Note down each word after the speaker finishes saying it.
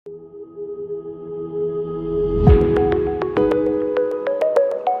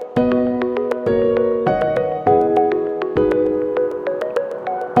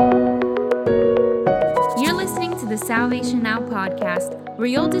Salvation Now podcast, where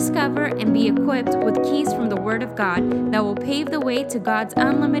you'll discover and be equipped with keys from the Word of God that will pave the way to God's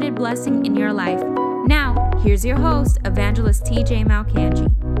unlimited blessing in your life. Now, here's your host, Evangelist TJ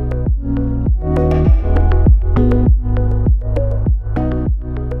Malcanji.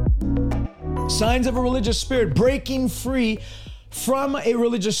 Signs of a religious spirit, breaking free from a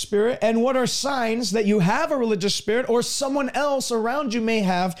religious spirit. And what are signs that you have a religious spirit or someone else around you may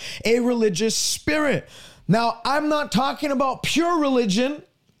have a religious spirit? Now, I'm not talking about pure religion,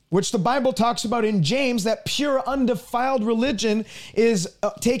 which the Bible talks about in James, that pure, undefiled religion is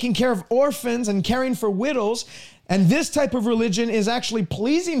taking care of orphans and caring for widows. And this type of religion is actually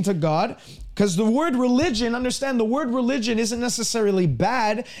pleasing to God. Because the word religion, understand the word religion isn't necessarily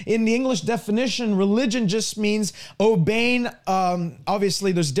bad. In the English definition, religion just means obeying.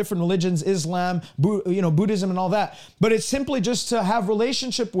 Obviously, there's different religions, Islam, Buddhism and all that. But it's simply just to have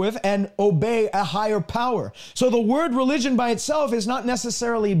relationship with and obey a higher power. So the word religion by itself is not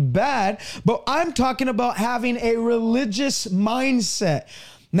necessarily bad, but I'm talking about having a religious mindset.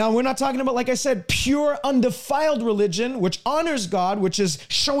 Now, we're not talking about, like I said, pure, undefiled religion, which honors God, which is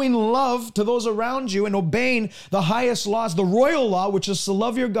showing love to those around you and obeying the highest laws, the royal law, which is to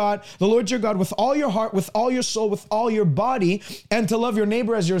love your God, the Lord your God, with all your heart, with all your soul, with all your body, and to love your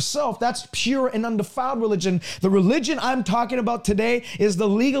neighbor as yourself. That's pure and undefiled religion. The religion I'm talking about today is the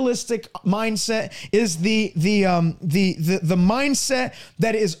legalistic mindset, is the mindset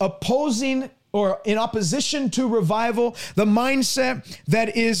that is opposing or in opposition to revival, the mindset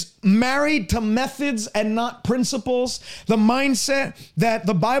that is married to methods and not principles, the mindset that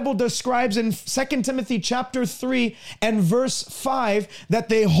the Bible describes in 2 Timothy chapter 3 and verse 5, that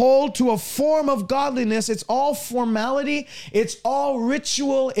they hold to a form of godliness. It's all formality, it's all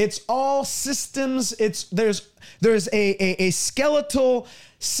ritual, it's all systems, there's a skeletal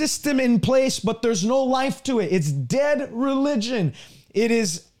system in place, but there's no life to it. It's dead religion. It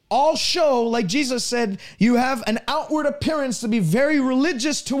is all show, like Jesus said, you have an outward appearance to be very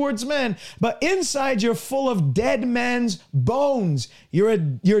religious towards men, but inside you're full of dead man's bones. You're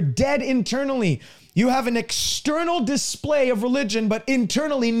dead internally. You have an external display of religion, but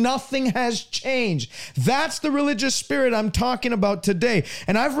internally nothing has changed. That's the religious spirit I'm talking about today.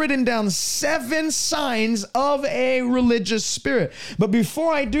 And I've written down 7 signs of a religious spirit. But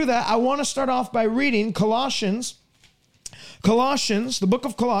before I do that, I want to start off by reading Colossians, the book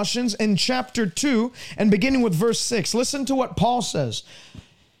of Colossians in chapter 2 and beginning with verse 6. Listen to what Paul says.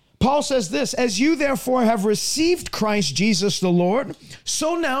 Paul says this, as you therefore have received Christ Jesus the Lord,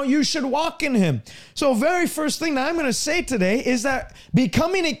 so now you should walk in him. So very first thing that I'm going to say today is that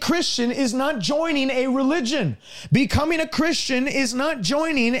becoming a Christian is not joining a religion. Becoming a Christian is not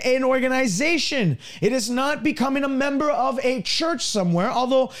joining an organization. It is not becoming a member of a church somewhere,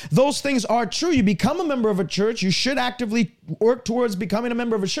 although those things are true. You become a member of a church, you should actively work towards becoming a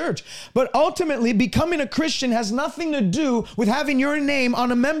member of a church. But ultimately, becoming a Christian has nothing to do with having your name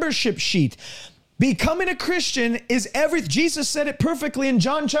on a membership sheet. Becoming a Christian is everything. Jesus said it perfectly in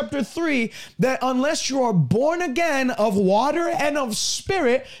John chapter 3, that unless you are born again of water and of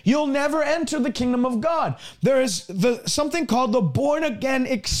spirit, you'll never enter the kingdom of God. There is something called the born again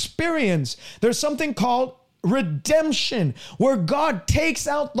experience. There's something called redemption, where God takes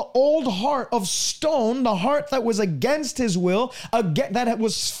out the old heart of stone, the heart that was against his will, that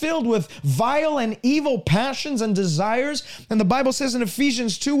was filled with vile and evil passions and desires. And the Bible says in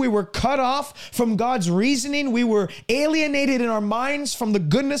Ephesians 2, we were cut off from God's reasoning. We were alienated in our minds from the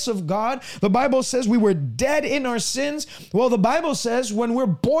goodness of God. The Bible says we were dead in our sins. Well, the Bible says when we're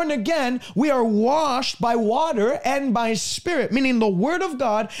born again, we are washed by water and by spirit, meaning the word of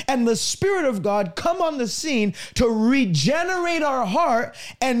God and the spirit of God come on the scene to regenerate our heart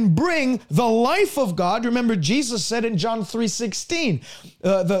and bring the life of God. Remember, Jesus said in John 3:16,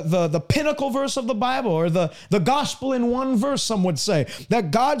 the pinnacle verse of the Bible, or the gospel in one verse, some would say,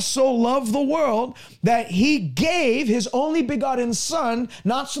 that God so loved the world that he gave his only begotten son,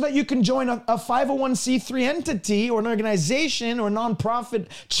 not so that you can join a 501c3 entity or an organization or nonprofit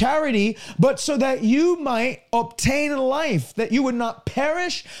charity, but so that you might obtain life, that you would not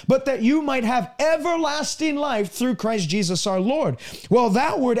perish, but that you might have everlasting life through Christ Jesus our Lord. Well,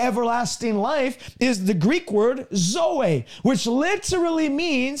 that word everlasting life is the Greek word zoe, which literally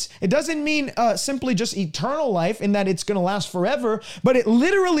means, it doesn't mean simply just eternal life in that it's going to last forever, but it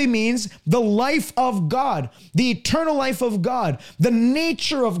literally means the life of God, the eternal life of God, the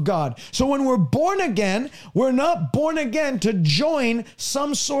nature of God. So when we're born again, we're not born again to join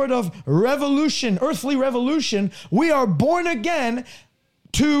some sort of revolution, earthly revolution. We are born again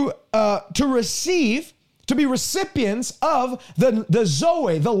to receive to be recipients of the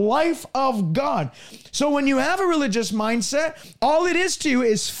Zoe, the life of God. So when you have a religious mindset, all it is to you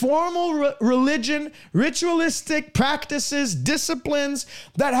is formal religion, ritualistic practices, disciplines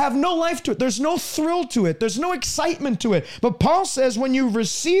that have no life to it. There's no thrill to it. There's no excitement to it. But Paul says when you've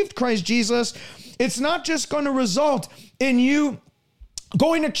received Christ Jesus, it's not just going to result in you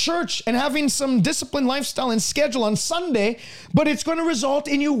going to church and having some disciplined lifestyle and schedule on Sunday, but it's going to result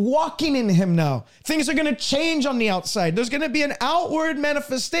in you walking in him now. Things are going to change on the outside. There's going to be an outward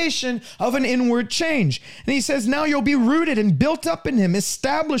manifestation of an inward change. And he says, now you'll be rooted and built up in him,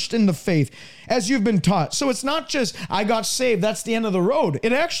 established in the faith as you've been taught. So it's not just, I got saved, that's the end of the road.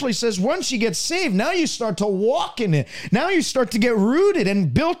 It actually says once you get saved, now you start to walk in it. Now you start to get rooted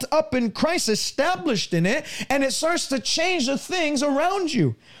and built up in Christ, established in it, and it starts to change the things around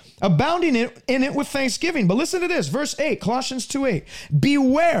you, abounding in it with thanksgiving. But listen to this, verse 8, Colossians 2:8.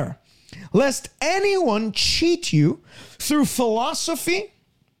 Beware lest anyone cheat you through philosophy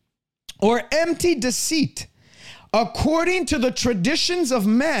or empty deceit, according to the traditions of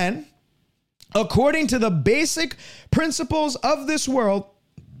man, according to the basic principles of this world,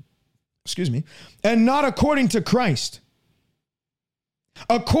 and not according to Christ.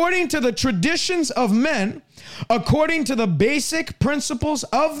 According to the traditions of men, according to the basic principles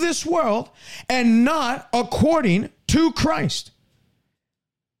of this world, and not according to Christ.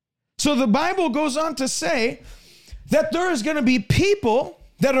 So the Bible goes on to say that there is going to be people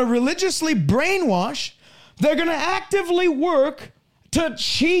that are religiously brainwashed. They're going to actively work to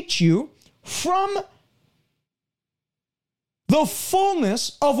cheat you from the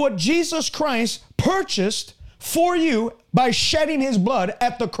fullness of what Jesus Christ purchased for you by shedding his blood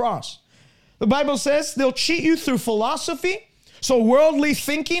at the cross. The Bible says they'll cheat you through philosophy, so worldly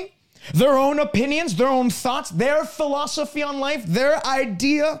thinking, their own opinions, their own thoughts, their philosophy on life, their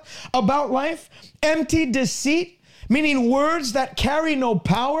idea about life. Empty deceit, meaning words that carry no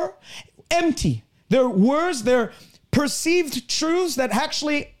power. Empty. They're words, they're perceived truths that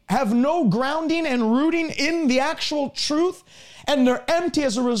actually have no grounding and rooting in the actual truth, and they're empty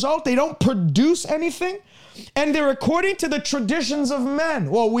as a result. They don't produce anything, and they're according to the traditions of men.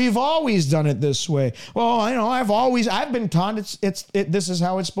 Well, we've always done it this way. Well, I've been taught this is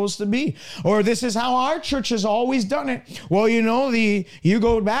how it's supposed to be, or this is how our church has always done it. Well, you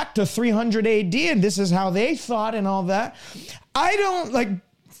go back to 300 AD, and this is how they thought and all that. I don't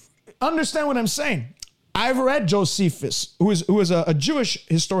understand what I'm saying. I've read Josephus, who is a Jewish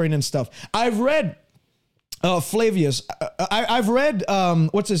historian and stuff. I've read Flavius. I've read,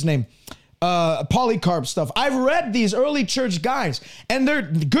 what's his name? Polycarp stuff. I've read these early church guys, and they're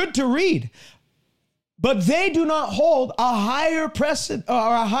good to read. But they do not hold a higher precedent or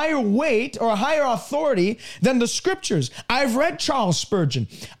a higher weight or a higher authority than the scriptures. I've read Charles Spurgeon.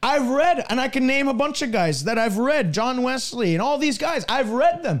 I've read, and I can name a bunch of guys that I've read, John Wesley and all these guys. I've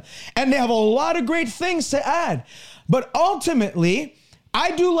read them, and they have a lot of great things to add. But ultimately,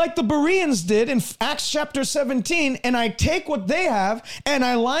 I do like the Bereans did in Acts chapter 17, and I take what they have and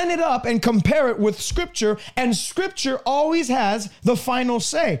I line it up and compare it with Scripture, and Scripture always has the final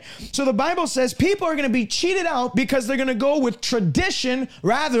say. So the Bible says people are going to be cheated out because they're going to go with tradition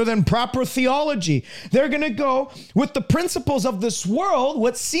rather than proper theology. They're going to go with the principles of this world,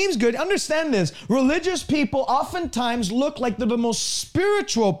 what seems good. Understand this, religious people oftentimes look like they're the most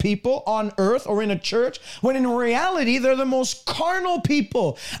spiritual people on earth or in a church, when in reality, they're the most carnal people.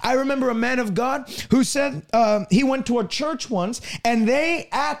 I remember a man of God who said he went to a church once and they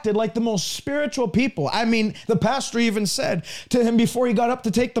acted like the most spiritual people. I mean, the pastor even said to him before he got up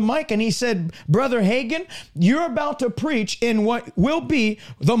to take the mic, and he said, Brother Hagin, you're about to preach in what will be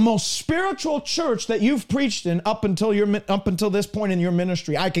the most spiritual church that you've preached in up until this point in your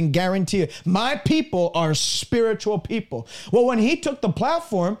ministry. I can guarantee you, my people are spiritual people. Well, when he took the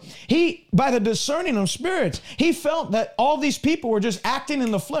platform, by the discerning of spirits, he felt that all these people were just acting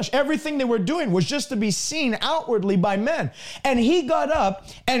in the flesh. Everything they were doing was just to be seen outwardly by men. And he got up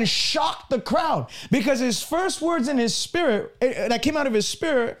and shocked the crowd, because his first words in his spirit, that came out of his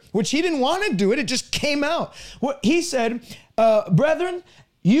spirit, which he didn't want to do it, it just came out. He said, brethren,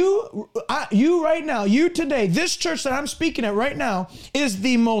 you right now, you today, this church that I'm speaking at right now is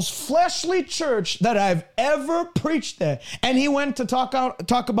the most fleshly church that I've ever preached at. And he went to talk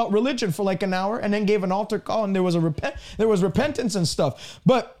about religion for like an hour, and then gave an altar call, and there was repentance and stuff.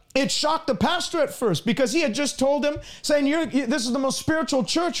 But it shocked the pastor at first, because he had just told him, saying, this is the most spiritual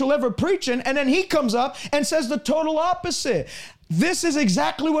church you'll ever preach in. And then he comes up and says the total opposite. This is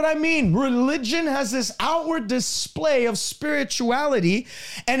exactly what I mean. Religion has this outward display of spirituality,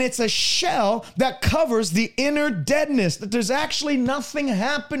 and it's a shell that covers the inner deadness, that there's actually nothing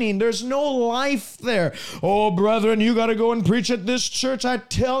happening. There's no life there. Oh, brethren, you got to go and preach at this church. I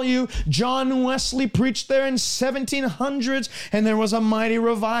tell you, John Wesley preached there in 1700s, and there was a mighty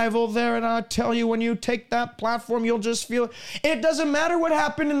revival there. And I tell you, when you take that platform, you'll just feel it doesn't matter what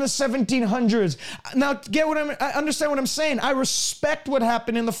happened in the 1700s. Now, I understand what I'm saying. I respect what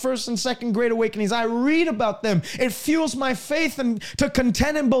happened in the first and second Great Awakenings. I read about them. It fuels my faith and to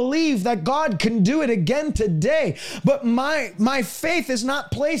contend and believe that God can do it again today. But my faith is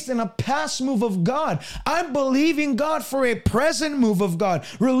not placed in a past move of God. I'm believing God for a present move of God.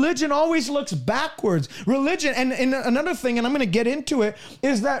 Religion always looks backwards. Religion, and another thing, and I'm going to get into it,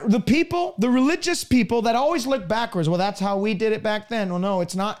 is that the religious people that always look backwards, well, that's how we did it back then. Well, no,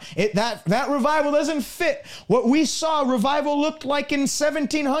 it's not. That revival doesn't fit what we saw revival looked like in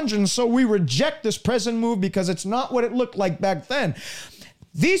 1700s. So we reject this present move because it's not what it looked like back then.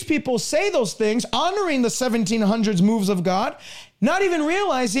 These people say those things, honoring the 1700s moves of God, not even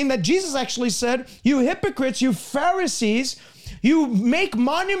realizing that Jesus actually said, you hypocrites, you Pharisees, you make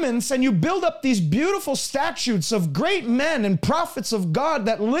monuments and you build up these beautiful statues of great men and prophets of God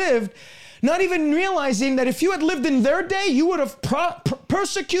that lived, not even realizing that if you had lived in their day, you would have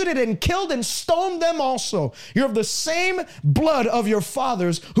persecuted and killed and stoned them also. You're of the same blood of your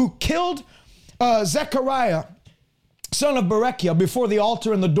fathers who killed Zechariah, son of Berechiah, before the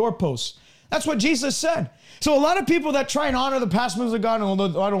altar and the doorposts. That's what Jesus said. So a lot of people that try and honor the past moves of God,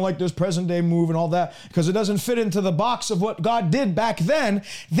 and I don't like this present day move and all that, because it doesn't fit into the box of what God did back then,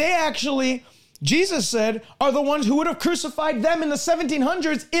 they actually, Jesus said, are the ones who would have crucified them in the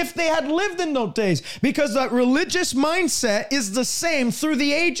 1700s if they had lived in those days, because that religious mindset is the same through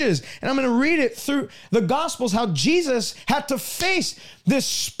the ages. And I'm going to read it through the Gospels, how Jesus had to face this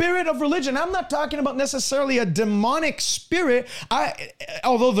spirit of religion. I'm not talking about necessarily a demonic spirit,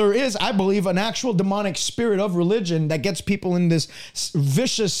 although there is, I believe, an actual demonic spirit of religion that gets people in this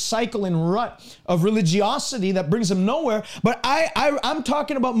vicious cycle and rut of religiosity that brings them nowhere. But I'm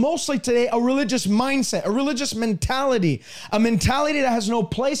talking about mostly today a religious mindset, a religious mentality, a mentality that has no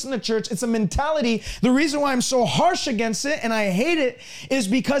place in the church. It's a mentality. The reason why I'm so harsh against it and I hate it is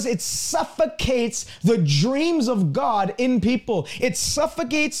because it suffocates the dreams of God in people. It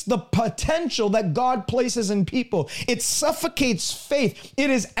suffocates the potential that God places in people. It suffocates faith. It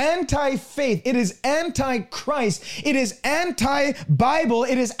is anti-faith. It is anti-Christ. It is anti-Bible.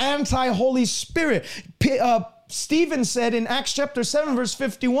 It is anti-Holy Spirit. Stephen said in Acts chapter 7, verse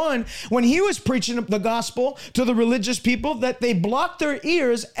 51, when he was preaching the gospel to the religious people, that they blocked their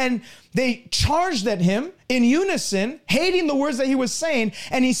ears and they charged at him in unison, hating the words that he was saying.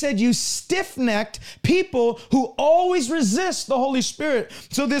 And he said, you stiff-necked people who always resist the Holy Spirit.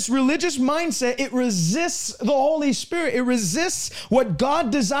 So this religious mindset, it resists the Holy Spirit. It resists what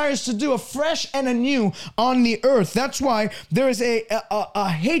God desires to do afresh and anew on the earth. That's why there is a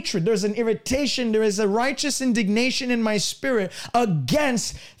hatred, there's an irritation, there is a righteous indignation in my spirit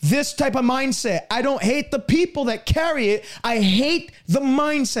against this type of mindset. I don't hate the people that carry it. I hate the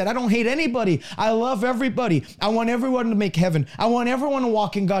mindset. I don't hate anybody. I love everybody. I want everyone to make heaven. I want everyone to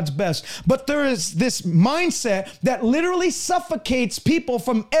walk in God's best. But there is this mindset that literally suffocates people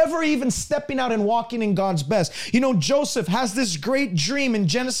from ever even stepping out and walking in God's best. You know, Joseph has this great dream in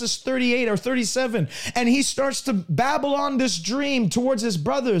Genesis 38 or 37, and he starts to babble on this dream towards his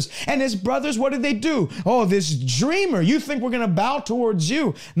brothers. And his brothers, what did they do? Oh, this dreamer, you think we're going to bow towards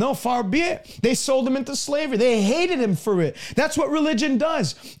you? No, far be it. They sold him into slavery. They hated him for it. That's what religion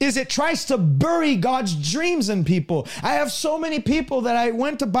does, is it tries to bury God's dreams in people. I have so many people that I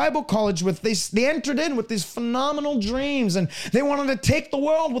went to Bible college with. They entered in with these phenomenal dreams, and they wanted to take the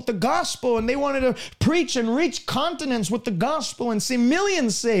world with the gospel, and they wanted to preach and reach continents with the gospel and see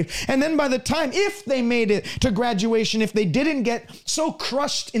millions saved. And then by the time, if they made it to graduation, if they didn't get so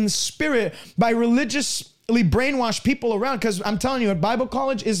crushed in spirit by religiously brainwash people around, because I'm telling you, Bible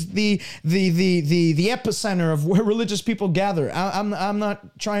college is the epicenter of where religious people gather. I'm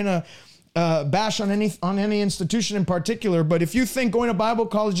not trying to bash on any institution in particular, but if you think going to Bible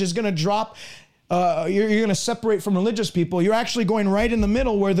college is going to drop, you're going to separate from religious people, you're actually going right in the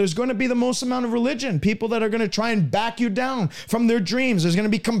middle where there's going to be the most amount of religion, people that are going to try and back you down from their dreams. There's going to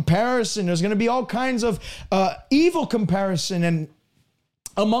be comparison. There's going to be all kinds of evil comparison and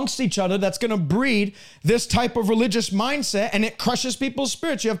amongst each other that's going to breed this type of religious mindset, and it crushes people's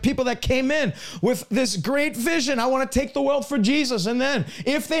spirits. You have people that came in with this great vision. I want to take the world for Jesus. And then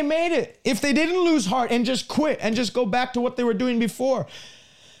if they made it, if they didn't lose heart and just quit and just go back to what they were doing before,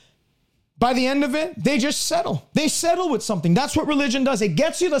 by the end of it, they just settle. They settle with something. That's what religion does. It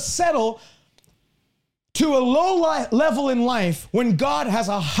gets you to settle to a low level in life when God has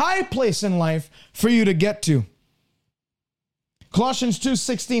a high place in life for you to get to. Colossians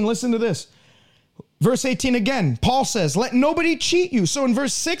 2:16, listen to this. Verse 18 again, Paul says, let nobody cheat you. So in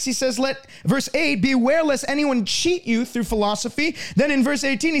verse 6, he says, verse 8, beware lest anyone cheat you through philosophy. Then in verse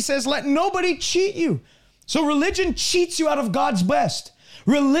 18, he says, let nobody cheat you. So religion cheats you out of God's best.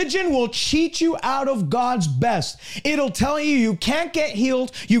 Religion will cheat you out of God's best. It'll tell you you can't get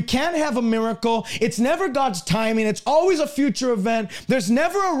healed. You can't have a miracle. It's never God's timing. It's always a future event. There's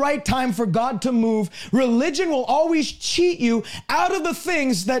never a right time for God to move. Religion will always cheat you out of the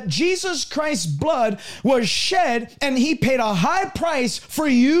things that Jesus Christ's blood was shed and he paid a high price for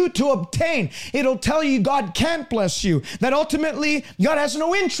you to obtain. It'll tell you God can't bless you, that ultimately God has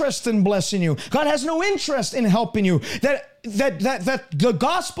no interest in blessing you. God has no interest in helping you, that the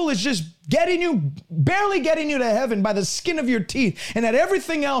gospel is just barely getting you to heaven by the skin of your teeth, and that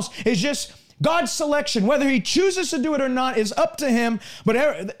everything else is just God's selection. Whether he chooses to do it or not is up to him,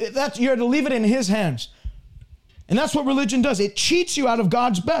 but you're to leave it in his hands. And that's what religion does. It cheats you out of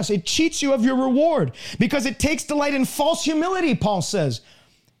God's best. It cheats you of your reward because it takes delight in false humility, Paul says.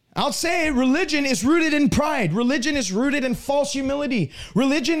 I'll say religion is rooted in pride. Religion is rooted in false humility.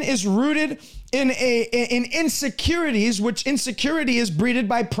 Religion is rooted in insecurities, which insecurity is breeded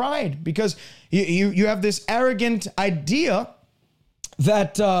by pride, because you have this arrogant idea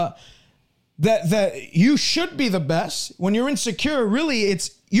that that you should be the best. When you're insecure, really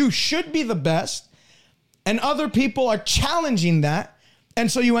it's you should be the best, and other people are challenging that, and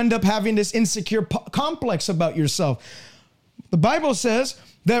so you end up having this insecure complex about yourself. The Bible says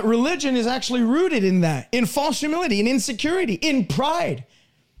that religion is actually rooted in that, in false humility, in insecurity, in pride.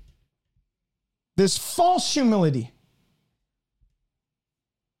 This false humility.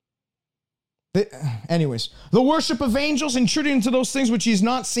 Anyways, the worship of angels, intruding into those things which he's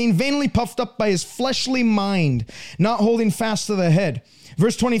not seen, vainly puffed up by his fleshly mind, not holding fast to the head.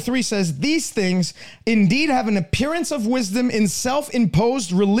 Verse 23 says, these things indeed have an appearance of wisdom in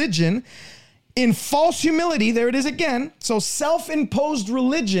self-imposed religion, in false humility. There it is again. So self-imposed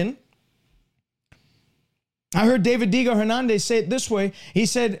religion. I heard David Diego Hernandez say it this way. He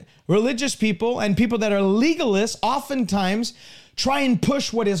said, religious people and people that are legalists oftentimes try and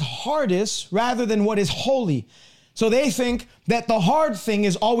push what is hardest rather than what is holy. So they think that the hard thing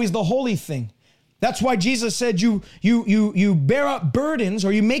is always the holy thing. That's why Jesus said you bear up burdens,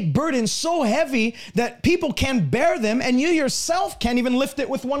 or you make burdens so heavy that people can't bear them, and you yourself can't even lift it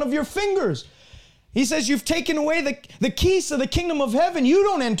with one of your fingers. He says you've taken away the keys to the kingdom of heaven. You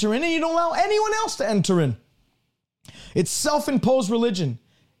don't enter in, and you don't allow anyone else to enter in. It's self-imposed religion.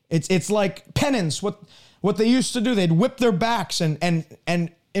 It's like penance, what they used to do. They'd whip their backs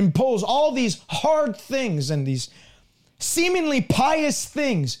and impose all these hard things and these seemingly pious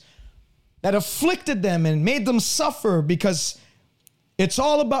things that afflicted them and made them suffer, because it's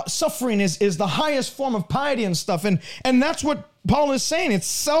all about suffering is the highest form of piety and stuff. And that's what Paul is saying. It's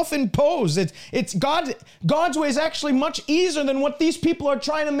self-imposed. It's God's way is actually much easier than what these people are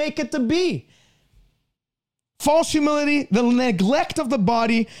trying to make it to be. False humility, the neglect of the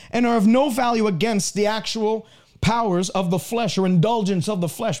body, and are of no value against the actual powers of the flesh, or indulgence of the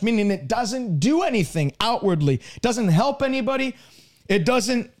flesh, meaning it doesn't do anything outwardly. It doesn't help anybody. It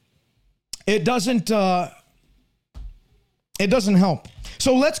doesn't help.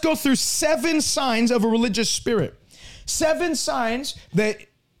 So let's go through 7 signs of a religious spirit. 7 signs that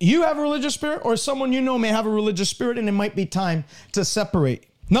you have a religious spirit, or someone you know may have a religious spirit, and it might be time to separate.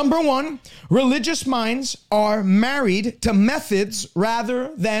 Number 1, religious minds are married to methods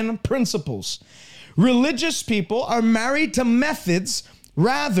rather than principles. Religious people are married to methods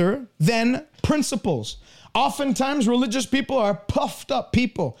rather than principles. Oftentimes, religious people are puffed up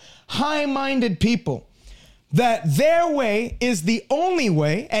people, high-minded people, that their way is the only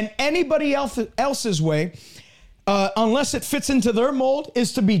way, and anybody else's way, unless it fits into their mold,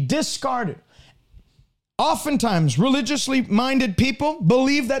 is to be discarded. Oftentimes, religiously minded people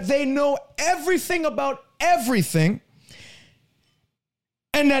believe that they know everything about everything,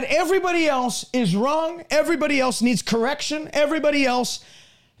 and that everybody else is wrong, everybody else needs correction, everybody else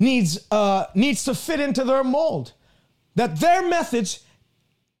needs to fit into their mold. That their methods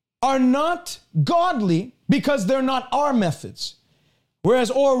are not godly because they're not our methods.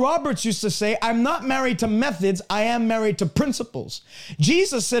 Whereas Oral Roberts used to say, I'm not married to methods, I am married to principles.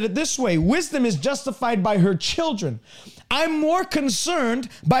 Jesus said it this way, wisdom is justified by her children. I'm more concerned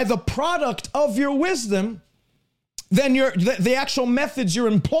by the product of your wisdom than the actual methods you're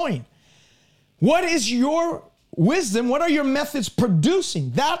employing. What is your wisdom? What are your methods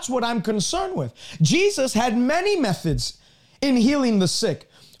producing? That's what I'm concerned with. Jesus had many methods in healing the sick.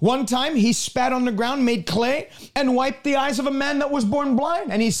 One time he spat on the ground, made clay, and wiped the eyes of a man that was born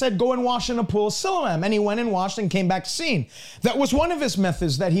blind. And he said, go and wash in a pool of Siloam. And he went and washed and came back seeing. That was one of his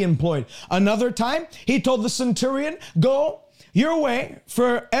methods that he employed. Another time he told the centurion, go your way,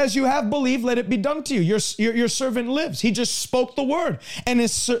 for as you have believed, let it be done to you. Your servant lives. He just spoke the word, and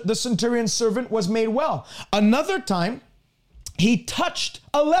the centurion's servant was made well. Another time, he touched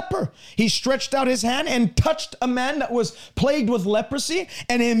a leper. He stretched out his hand and touched a man that was plagued with leprosy,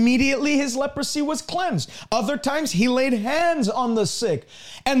 and immediately his leprosy was cleansed. Other times, he laid hands on the sick,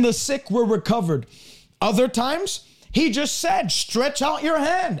 and the sick were recovered. Other times, he just said, stretch out your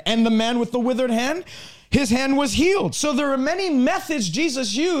hand, and the man with the withered hand, his hand was healed. So there are many methods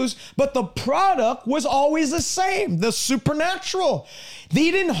Jesus used, but the product was always the same, the supernatural.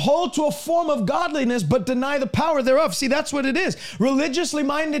 They didn't hold to a form of godliness, but deny the power thereof. See, that's what it is. Religiously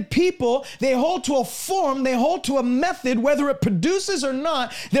minded people, they hold to a form, they hold to a method, whether it produces or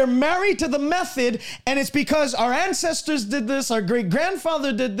not. They're married to the method, and it's because our ancestors did this, our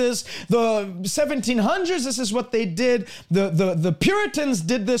great-grandfather did this, the 1700s, this is what they did, the Puritans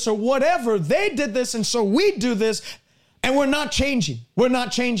did this, or whatever, they did this, and so we do this, and we're not changing. We're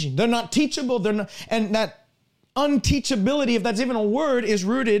not changing. They're not teachable. They're not, and that unteachability, if that's even a word, is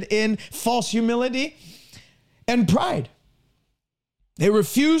rooted in false humility and pride. They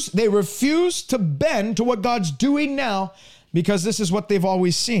refuse to bend to what God's doing now because this is what they've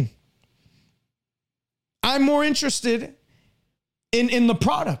always seen. I'm more interested in the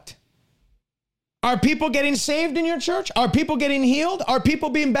product. Are people getting saved in your church? Are people getting healed? Are people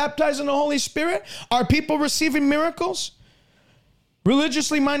being baptized in the Holy Spirit? Are people receiving miracles?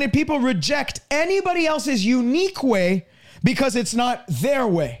 Religiously minded people reject anybody else's unique way because it's not their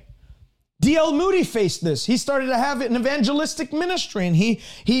way. D.L. Moody faced this. He started to have an evangelistic ministry, and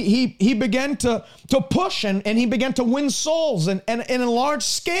he began to push and he began to win souls and in a large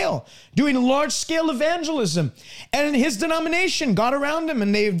scale, doing large scale evangelism. And his denomination got around him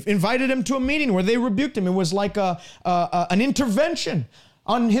and they invited him to a meeting where they rebuked him. It was like an intervention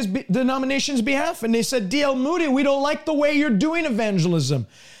on his denomination's behalf. And they said, D.L. Moody, we don't like the way you're doing evangelism.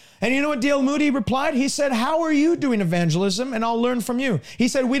 And you know what D.L. Moody replied? He said, how are you doing evangelism? And I'll learn from you. He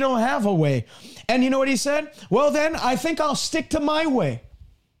said, we don't have a way. And you know what he said? Well, then I think I'll stick to my way.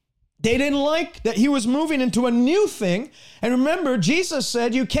 They didn't like that he was moving into a new thing. And remember, Jesus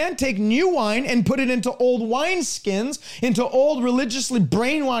said you can't take new wine and put it into old wineskins, into old religiously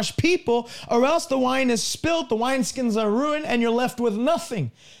brainwashed people, or else the wine is spilt, the wineskins are ruined, and you're left with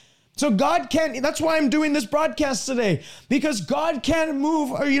nothing. So God can't, that's why I'm doing this broadcast today, because God can't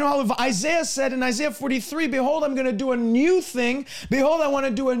move, or you know how Isaiah said in Isaiah 43, behold, I'm going to do a new thing. Behold, I want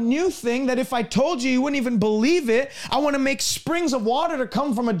to do a new thing that if I told you, you wouldn't even believe it. I want to make springs of water to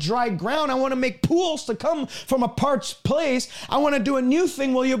come from a dry ground. I want to make pools to come from a parched place. I want to do a new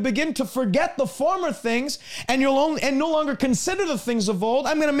thing where you'll begin to forget the former things and you'll no longer consider the things of old.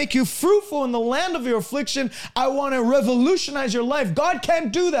 I'm going to make you fruitful in the land of your affliction. I want to revolutionize your life. God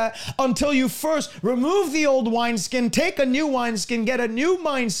can't do that until you first remove the old wineskin, take a new wineskin, get a new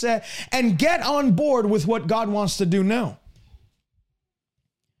mindset, and get on board with what God wants to do now.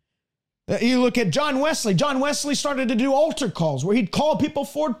 You look at John Wesley. John Wesley started to do altar calls where he'd call people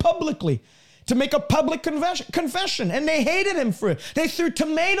forward publicly to make a public confession, and they hated him for it. They threw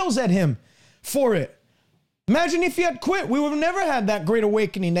tomatoes at him for it. Imagine if he had quit. We would have never had that great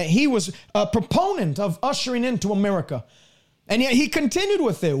awakening that he was a proponent of ushering into America. And yet he continued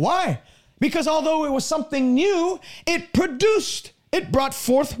with it. Why? Because although it was something new, it brought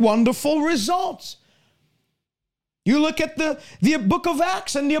forth wonderful results. You look at the book of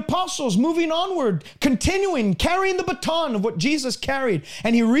Acts and the apostles moving onward, continuing, carrying the baton of what Jesus carried,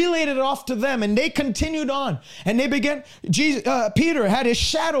 and he relayed it off to them, and they continued on. And they began, Peter had his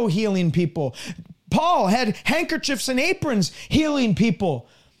shadow healing people. Paul had handkerchiefs and aprons healing people.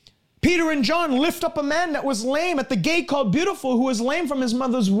 Peter and John lift up a man that was lame at the gate called Beautiful, who was lame from his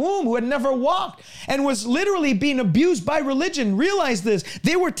mother's womb, who had never walked and was literally being abused by religion. Realize this.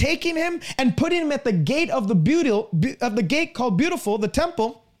 They were taking him and putting him at the gate of the gate called Beautiful, the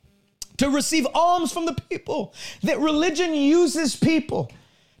temple, to receive alms from the people. That religion uses people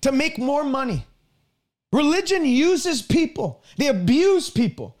to make more money. Religion uses people. They abuse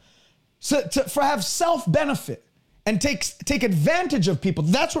people for have self-benefit. And take advantage of people.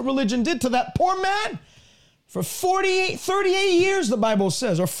 That's what religion did to that poor man. For 38 years, the Bible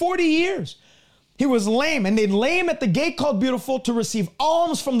says, or 40 years. He was lame, and they'd lay him at the gate called Beautiful to receive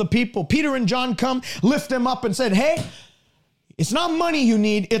alms from the people. Peter and John come, lift him up and said, hey, it's not money you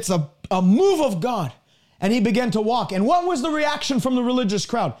need, it's a move of God. And he began to walk. And what was the reaction from the religious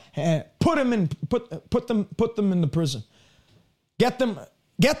crowd? Put them in the prison. Get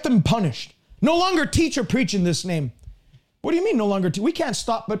them punished. No longer teach or preach in this name. What do you mean no longer teach? We can't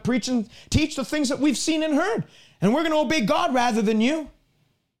stop but preach and teach the things that we've seen and heard. And we're going to obey God rather than you.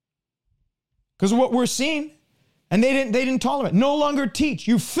 Because of what we're seeing. And they didn't tolerate it. No longer teach.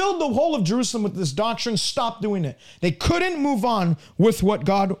 You filled the whole of Jerusalem with this doctrine. Stop doing it. They couldn't move on with what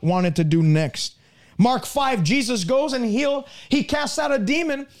God wanted to do next. Mark 5, Jesus goes and he casts out a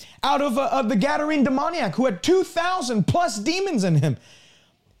demon out of the Gadarene demoniac who had 2,000 plus demons in him.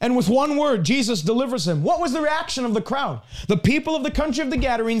 And with one word, Jesus delivers him. What was the reaction of the crowd? The people of the country of the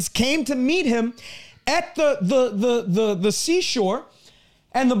Gadarenes came to meet him at the seashore.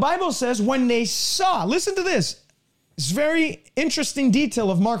 And the Bible says when they saw, listen to this. It's very interesting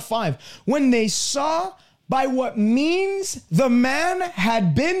detail of Mark 5. When they saw by what means the man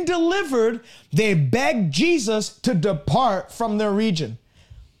had been delivered, they begged Jesus to depart from their region.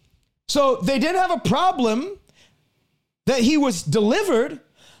 So they didn't have a problem that he was delivered.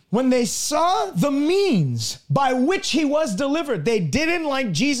 When they saw the means by which he was delivered, they didn't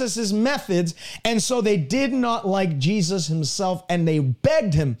like Jesus's methods, and so they did not like Jesus himself, and they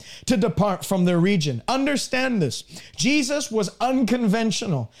begged him to depart from their region. Understand this. Jesus was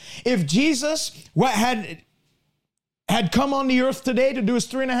unconventional. If Jesus had come on the earth today to do his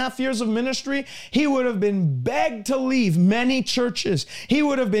 3.5 years of ministry, he would have been begged to leave many churches. He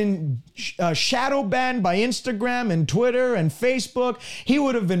would have been shadow banned by Instagram and Twitter and Facebook. He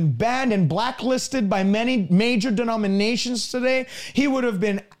would have been banned and blacklisted by many major denominations today. He would have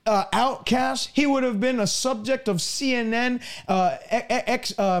been outcast. He would have been a subject of CNN,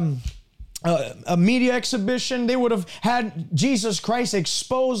 a media exhibition. They would have had Jesus Christ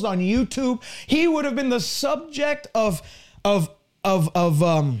exposed on YouTube. He would have been the subject of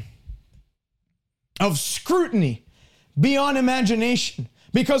scrutiny beyond imagination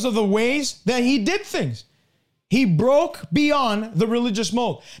because of the ways that he did things. He broke beyond the religious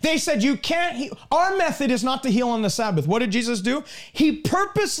mold. They said, you can't, our method is not to heal on the Sabbath. What did Jesus do? He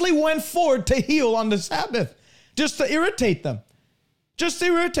purposely went forward to heal on the Sabbath, just to irritate them. Just to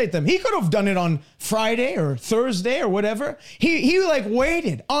irritate them. He could have done it on Friday or Thursday or whatever. He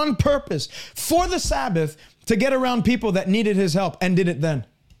waited on purpose for the Sabbath to get around people that needed his help and did it then.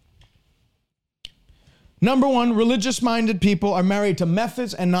 Number one, religious-minded people are married to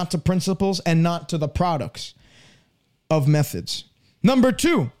methods and not to principles and not to the products of methods. Number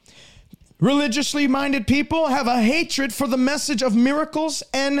two, religiously minded people have a hatred for the message of miracles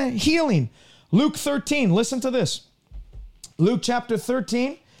and healing. Luke 13, listen to this. Luke chapter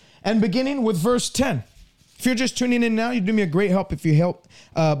 13 and beginning with verse 10. If you're just tuning in now, you do me a great help if you help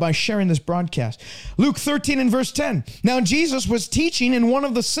by sharing this broadcast. Luke 13 and verse 10. Now Jesus was teaching in one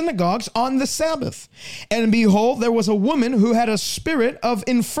of the synagogues on the Sabbath. And behold, there was a woman who had a spirit of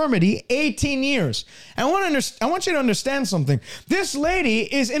infirmity 18 years. I want you to understand something. This lady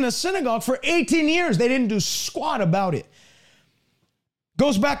is in a synagogue for 18 years. They didn't do squat about it.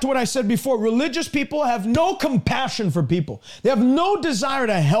 Goes back to what I said before. Religious people have no compassion for people. They have no desire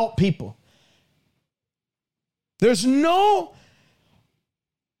to help people. There's no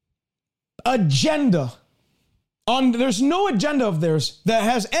agenda there's no agenda of theirs that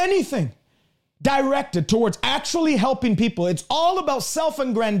has anything directed towards actually helping people. It's all about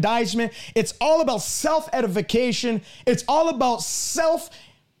self-aggrandizement. It's all about self-edification. It's all about it's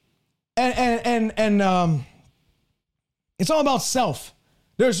all about self.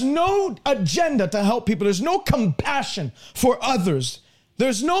 There's no agenda to help people. There's no compassion for others.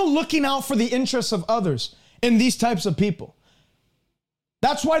 There's no looking out for the interests of others in these types of people.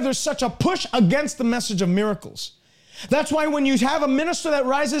 That's why there's such a push against the message of miracles. That's why when you have a minister that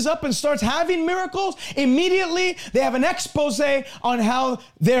rises up and starts having miracles, immediately they have an expose on how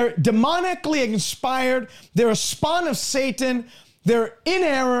they're demonically inspired, they're a spawn of Satan, they're in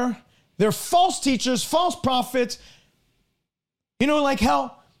error, they're false teachers, false prophets. You know, like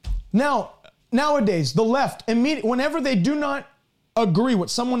how nowadays the left, whenever they do not agree with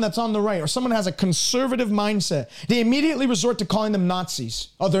someone that's on the right or someone has a conservative mindset, they immediately resort to calling them Nazis.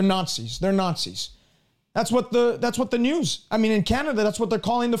 Oh, they're Nazis. They're Nazis. That's what the news. I mean, in Canada, that's what they're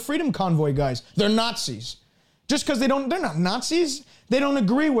calling the Freedom Convoy guys. They're Nazis. Just because they're not Nazis. They don't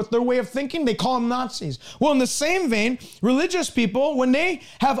agree with their way of thinking. They call them Nazis. Well, in the same vein, religious people, when they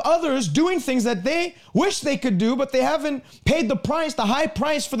have others doing things that they wish they could do, but they haven't paid the high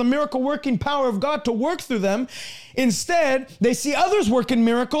price for the miracle working power of God to work through them, instead, they see others working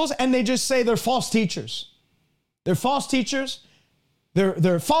miracles and they just say they're false teachers. They're false teachers.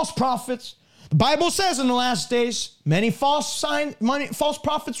 They're false prophets. The Bible says in the last days, many false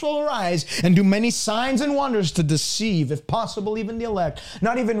prophets will arise and do many signs and wonders to deceive, if possible, even the elect.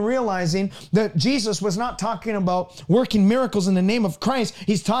 Not even realizing that Jesus was not talking about working miracles in the name of Christ.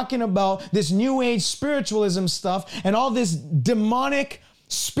 He's talking about this new age spiritualism stuff and all this demonic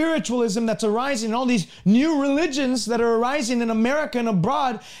spiritualism that's arising, all these new religions that are arising in America and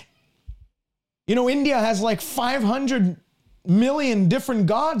abroad. You know, India has like 500 million different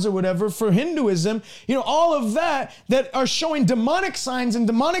gods or whatever for Hinduism, you know, all of that are showing demonic signs and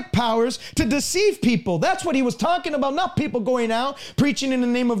demonic powers to deceive people. That's what he was talking about, not people going out preaching in the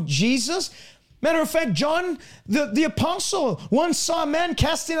name of Jesus. Matter of fact, John, the apostle, once saw a man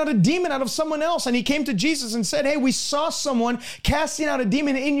casting out a demon out of someone else, and he came to Jesus and said, hey, we saw someone casting out a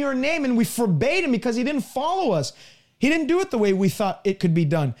demon in your name, and we forbade him because he didn't follow us. He didn't do it the way we thought it could be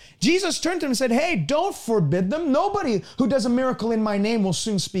done. Jesus turned to him and said, hey, don't forbid them. Nobody who does a miracle in my name will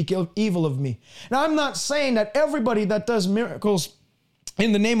soon speak evil of me. Now, I'm not saying that everybody that does miracles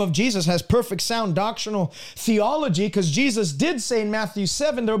in the name of Jesus has perfect sound doctrinal theology, because Jesus did say in Matthew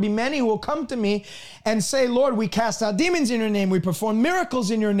 7, there will be many who will come to me and say, Lord, we cast out demons in your name. We performed miracles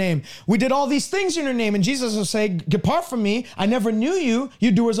in your name. We did all these things in your name. And Jesus will say, depart from me. I never knew you,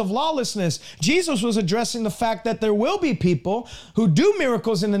 you doers of lawlessness. Jesus was addressing the fact that there will be people who do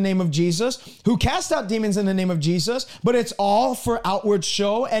miracles in the name of Jesus, who cast out demons in the name of Jesus, but it's all for outward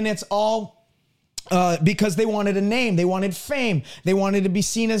show, and it's all because they wanted a name, they wanted fame, they wanted to be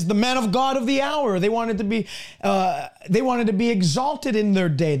seen as the man of God of the hour. They wanted to be exalted in their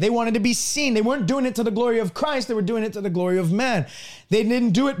day. They wanted to be seen. They weren't doing it to the glory of Christ. They were doing it to the glory of man. They didn't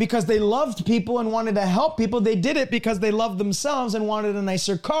do it because they loved people and wanted to help people. They did it because they loved themselves and wanted a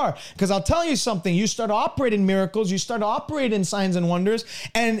nicer car. Because I'll tell you something, you start operating miracles, you start operating signs and wonders,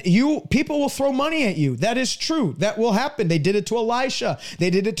 and people will throw money at you. That is true. That will happen. They did it to Elisha. They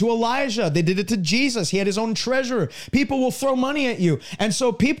did it to Elijah. They did it to Jesus. He had his own treasurer. People will throw money at you. And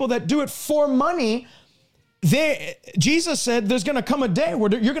so people that do it for money, Jesus said there's going to come a day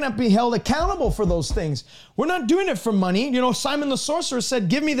where you're going to be held accountable for those things. We're not doing it for money. You know, Simon the sorcerer said,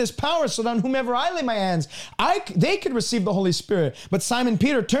 give me this power so that on whomever I lay my hands, they could receive the Holy Spirit. But Simon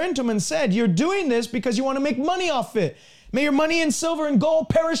Peter turned to him and said, you're doing this because you want to make money off it. May your money and silver and gold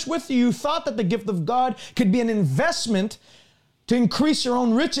perish with you. You thought that the gift of God could be an investment to increase your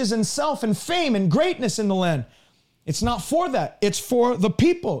own riches and self and fame and greatness in the land. It's not for that. It's for the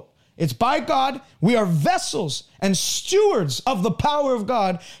people. It's by God. We are vessels and stewards of the power of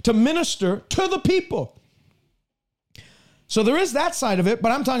God to minister to the people. So there is that side of it,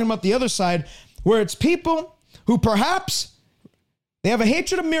 but I'm talking about the other side where it's people who perhaps they have a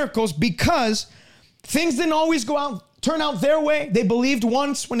hatred of miracles because things didn't always turn out their way. They believed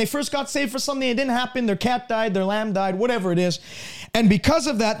once when they first got saved for something, it didn't happen. Their cat died, their lamb died, whatever it is. And because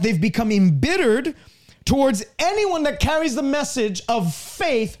of that, they've become embittered towards anyone that carries the message of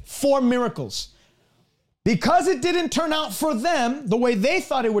faith for miracles. Because it didn't turn out for them the way they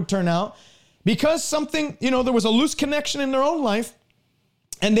thought it would turn out, because something, there was a loose connection in their own life,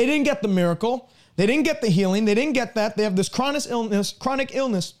 and they didn't get the miracle, they didn't get the healing, they didn't get that. They have this chronic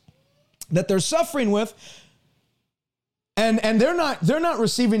illness that they're suffering with, and they're not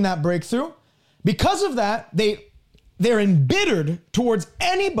receiving that breakthrough. Because of that, they're embittered towards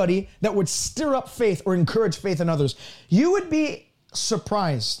anybody that would stir up faith or encourage faith in others. You would be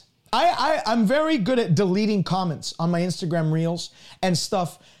surprised. I'm very good at deleting comments on my Instagram reels and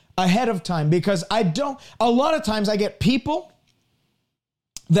stuff ahead of time, because a lot of times I get people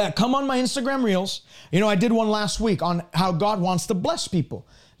that come on my Instagram reels. I did one last week on how God wants to bless people.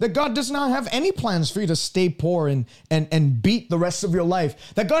 That God does not have any plans for you to stay poor and beat the rest of your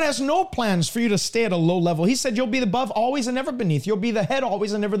life. That God has no plans for you to stay at a low level. He said you'll be above always and never beneath. You'll be the head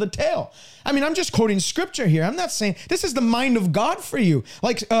always and never the tail. I'm just quoting scripture here. I'm not saying this is the mind of God for you.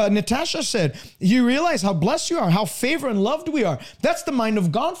 Like Natasha said, you realize how blessed you are, how favored and loved we are. That's the mind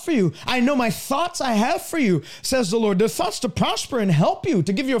of God for you. I know my thoughts I have for you, says the Lord. They're thoughts to prosper and help you,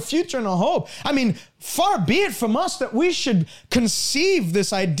 to give you a future and a hope. Far be it from us that we should conceive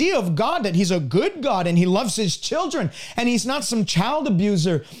this idea of God, that he's a good God and he loves his children and he's not some child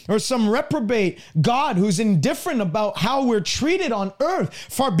abuser or some reprobate God who's indifferent about how we're treated on earth.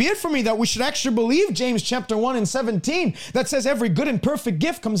 Far be it from me that we should actually believe James chapter 1 and 17 that says every good and perfect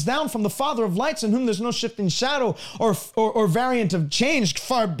gift comes down from the Father of lights, in whom there's no shifting shadow or variant of change.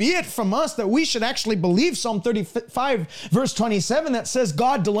 Far be it from us that we should actually believe Psalm 35 verse 27 that says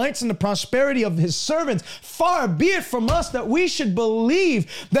God delights in the prosperity of his servants. Far be it from us that we should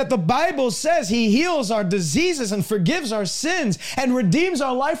believe that the Bible says he heals our diseases and forgives our sins and redeems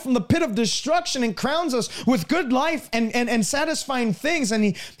our life from the pit of destruction and crowns us with good life and satisfying things.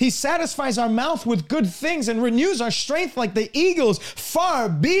 And he satisfies our mouth with good things and renews our strength like the eagles. Far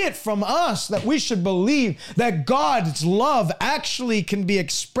be it from us that we should believe that God's love actually can be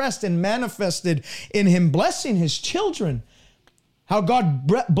expressed and manifested in him blessing his children. How God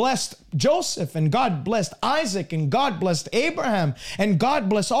blessed Joseph, and God blessed Isaac, and God blessed Abraham, and God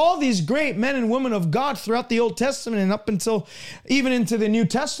blessed all these great men and women of God throughout the Old Testament and up until even into the New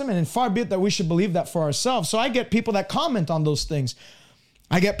Testament. And far be it that we should believe that for ourselves. So I get people that comment on those things.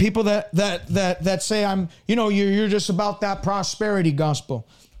 I get people that say you're just about that prosperity gospel.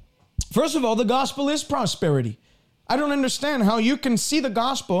 First of all, the gospel is prosperity. I don't understand how you can see the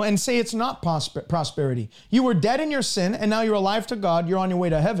gospel and say it's not prosperity. You were dead in your sin and now you're alive to God. You're on your way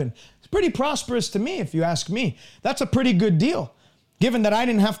to heaven. It's pretty prosperous to me, if you ask me. That's a pretty good deal, given that I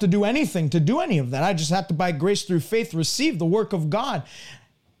didn't have to do anything to do any of that. I just had to, by grace through faith, receive the work of God,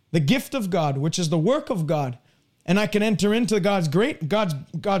 the gift of God, which is the work of God. And I can enter into God's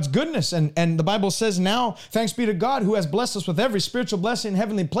goodness. And the Bible says now, thanks be to God who has blessed us with every spiritual blessing in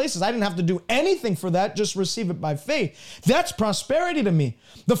heavenly places. I didn't have to do anything for that, just receive it by faith. That's prosperity to me.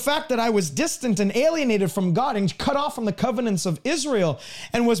 The fact that I was distant and alienated from God and cut off from the covenants of Israel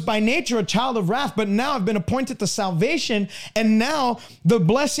and was by nature a child of wrath, but now I've been appointed to salvation. And now the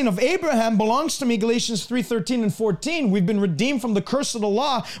blessing of Abraham belongs to me, Galatians 3:13 and 14. We've been redeemed from the curse of the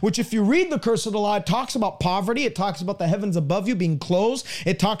law, which if you read the curse of the law, it talks about poverty. It talks about the heavens above you being closed.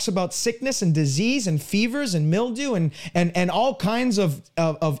 It talks about sickness and disease and fevers and mildew and all kinds of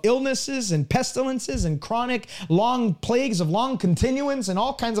illnesses and pestilences and chronic long plagues of long continuance and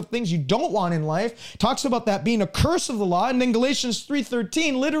all kinds of things you don't want in life. It talks about that being a curse of the law. And then Galatians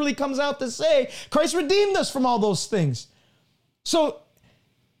 3:13 literally comes out to say, Christ redeemed us from all those things. So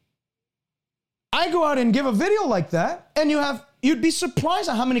I go out and give a video like that, and you'd be surprised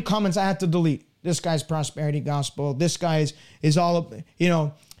at how many comments I had to delete. This guy's prosperity gospel. This guy is all,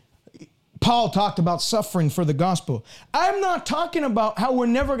 Paul talked about suffering for the gospel. I'm not talking about how we're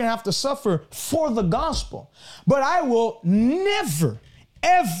never going to have to suffer for the gospel, but I will never,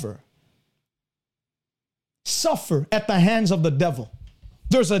 ever suffer at the hands of the devil.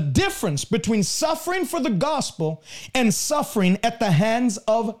 There's a difference between suffering for the gospel and suffering at the hands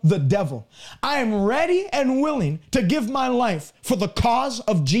of the devil. I am ready and willing to give my life for the cause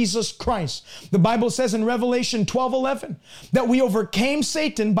of Jesus Christ. The Bible says in Revelation 12:11 that we overcame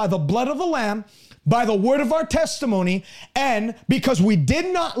Satan by the blood of the Lamb, by the word of our testimony, and because we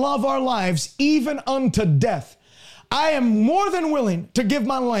did not love our lives even unto death. I am more than willing to give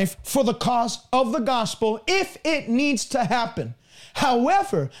my life for the cause of the gospel if it needs to happen.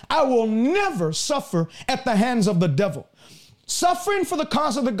 However, I will never suffer at the hands of the devil. Suffering for the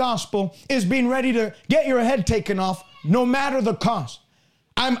cause of the gospel is being ready to get your head taken off no matter the cost.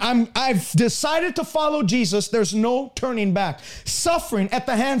 I've decided to follow Jesus. There's no turning back. Suffering at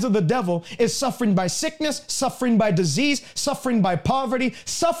the hands of the devil is suffering by sickness, suffering by disease, suffering by poverty,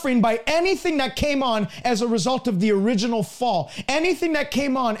 suffering by anything that came on as a result of the original fall, anything that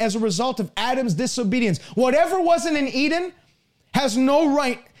came on as a result of Adam's disobedience. Whatever wasn't in Eden has no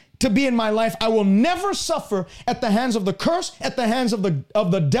right to be in my life. I will never suffer at the hands of the curse, at the hands of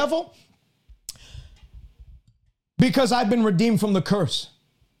the devil, because I've been redeemed from the curse.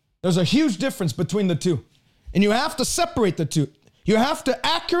 There's a huge difference between the two, and you have to separate the two. You have to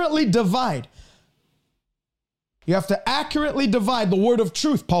accurately divide. You have to accurately divide the word of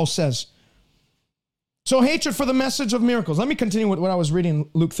truth, Paul says. So hatred for the message of miracles. Let me continue with what I was reading in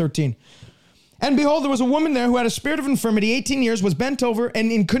Luke 13. And behold, there was a woman there who had a spirit of infirmity, 18 years, was bent over,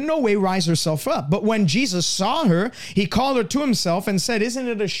 and could no way rise herself up. But when Jesus saw her, he called her to himself and said, isn't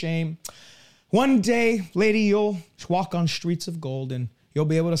it a shame? One day, lady, you'll walk on streets of gold and you'll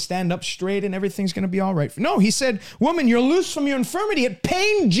be able to stand up straight and everything's going to be all right. No, he said, woman, you're loose from your infirmity. It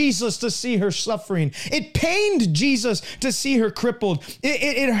pained Jesus to see her suffering. It pained Jesus to see her crippled.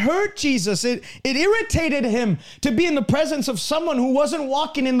 It hurt Jesus. It irritated him to be in the presence of someone who wasn't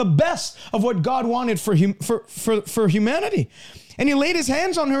walking in the best of what God wanted for humanity. And he laid his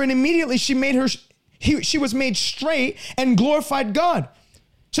hands on her, and immediately she was made straight and glorified God.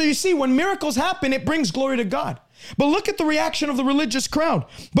 So you see, when miracles happen, it brings glory to God. But look at the reaction of the religious crowd.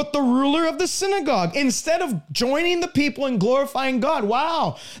 But the ruler of the synagogue, instead of joining the people and glorifying God,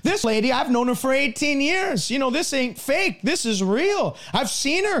 wow, this lady, I've known her for 18 years. This ain't fake. This is real. I've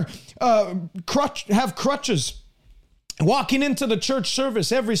seen her have crutches. walking into the church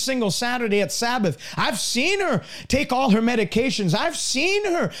service every single Saturday at Sabbath. I've seen her take all her medications. I've seen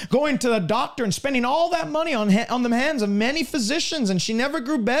her going to the doctor and spending all that money on the hands of many physicians, and she never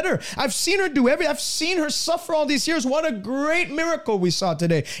grew better. I've seen her do everything. I've seen her suffer all these years. What a great miracle we saw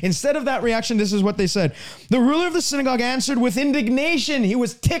today. Instead of that reaction, this is what they said. The ruler of the synagogue answered with indignation. He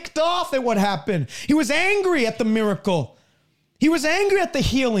was ticked off at what happened. He was angry at the miracle. He was angry at the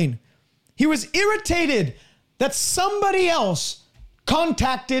healing. He was irritated that somebody else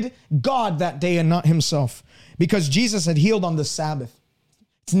contacted God that day and not himself, because Jesus had healed on the Sabbath.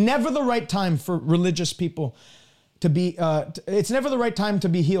 It's never the right time for religious people to be, it's never the right time to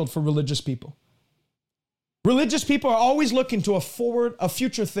be healed for religious people. Religious people are always looking to a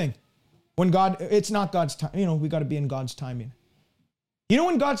future thing. When God, it's not God's time. We got to be in God's timing. You know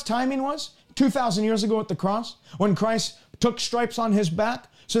when God's timing was? 2,000 years ago at the cross, when Christ took stripes on his back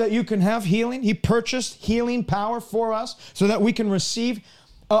so that you can have healing. He purchased healing power for us so that we can receive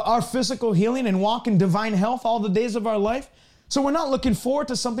our physical healing and walk in divine health all the days of our life. So we're not looking forward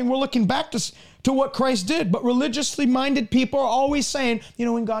to something. We're looking back to what Christ did. But religiously minded people are always saying,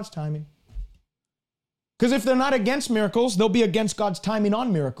 in God's timing. Because if they're not against miracles, they'll be against God's timing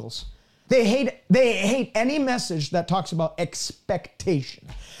on miracles. They hate any message that talks about expectation.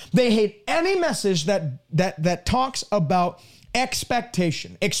 They hate any message that talks about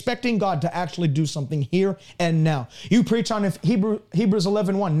expectation, expecting God to actually do something here and now. You preach on Hebrews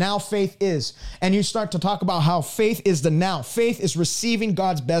 11:1, now faith is, and you start to talk about how faith is the now. Faith is receiving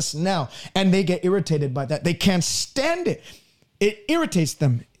God's best now, and they get irritated by that. They can't stand it. It irritates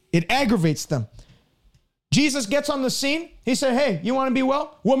them. It aggravates them. Jesus gets on the scene. He said, hey, you want to be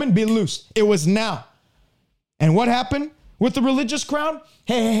well? Woman, be loose. It was now. And what happened with the religious crowd?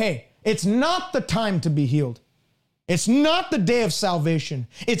 Hey, it's not the time to be healed. It's not the day of salvation.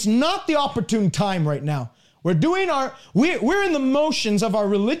 It's not the opportune time right now. We're in the motions of our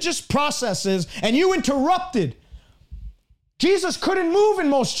religious processes, and you interrupted. Jesus couldn't move in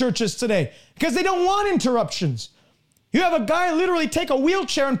most churches today because they don't want interruptions. You have a guy literally take a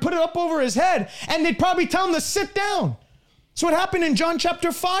wheelchair and put it up over his head, and they'd probably tell him to sit down. That's what happened in John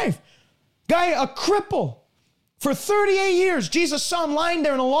chapter 5. Guy, a cripple. For 38 years, Jesus saw him lying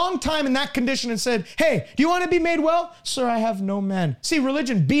there in a long time in that condition and said, hey, do you want to be made well? Sir, I have no man. See,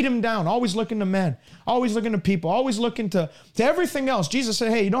 religion beat him down, always looking to men, always looking to people, always looking to everything else. Jesus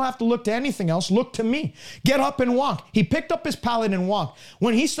said, hey, you don't have to look to anything else. Look to me. Get up and walk. He picked up his pallet and walked.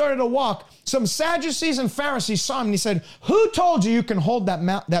 When he started to walk, some Sadducees and Pharisees saw him and he said, who told you can hold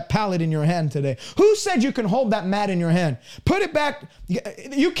that pallet in your hand today? Who said you can hold that mat in your hand? Put it back.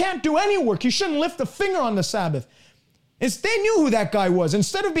 You can't do any work. You shouldn't lift a finger on the Sabbath. They knew who that guy was.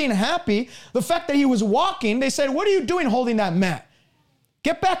 Instead of being happy, the fact that he was walking, they said, what are you doing holding that mat?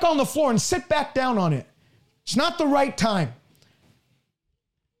 Get back on the floor and sit back down on it. It's not the right time.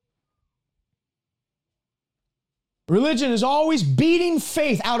 Religion is always beating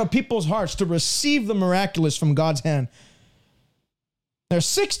faith out of people's hearts to receive the miraculous from God's hand. There are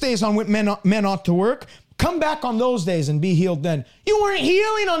 6 days on which men ought to work. Come back on those days and be healed then. You weren't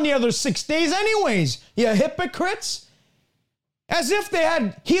healing on the other 6 days anyways, you hypocrites. As if they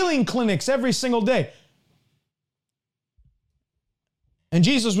had healing clinics every single day. And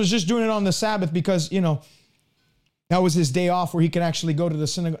Jesus was just doing it on the Sabbath because, that was his day off where he could actually go to the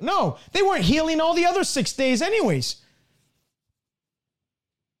synagogue. No, they weren't healing all the other 6 days anyways.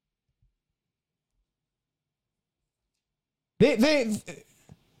 They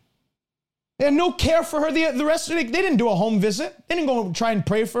had no care for her the rest of the day. They didn't do a home visit. They didn't go try and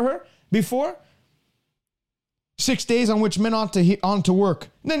pray for her before. 6 days on which men ought to work.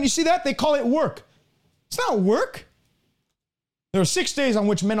 And then you see that? They call it work. It's not work. There are 6 days on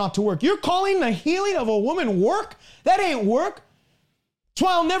which men ought to work. You're calling the healing of a woman work? That ain't work. That's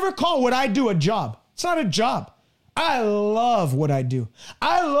why I'll never call what I do a job. It's not a job. I love what I do.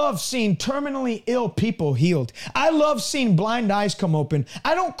 I love seeing terminally ill people healed. I love seeing blind eyes come open.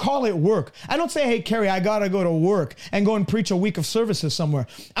 I don't call it work. I don't say, hey, Carrie, I got to go to work and go and preach a week of services somewhere.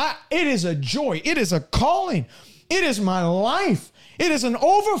 It is a joy. It is a calling. It is my life. It is an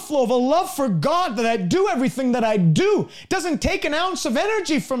overflow of a love for God that I do everything that I do. It doesn't take an ounce of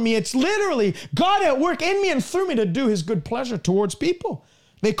energy from me. It's literally God at work in me and through me to do his good pleasure towards people.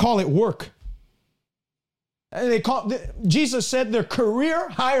 They call it work. Jesus said they're career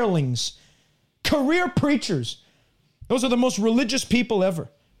hirelings, career preachers. Those are the most religious people ever.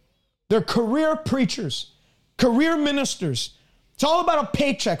 They're career preachers, career ministers. It's all about a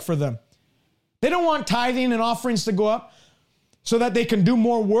paycheck for them. They don't want tithing and offerings to go up so that they can do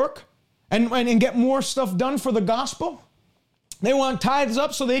more work and get more stuff done for the gospel. They want tithes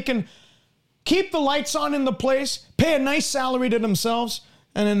up so they can keep the lights on in the place, pay a nice salary to themselves,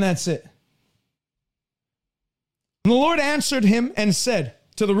 and then that's it. And the Lord answered him and said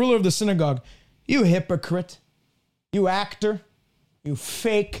to the ruler of the synagogue, you hypocrite, you actor, you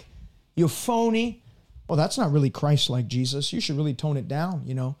fake, you phony. Well, that's not really Christ-like, Jesus. You should really tone it down,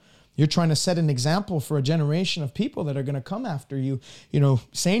 you know. You're trying to set an example for a generation of people that are going to come after you, you know,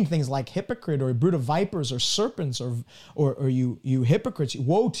 saying things like hypocrite or brood of vipers or serpents or you hypocrites.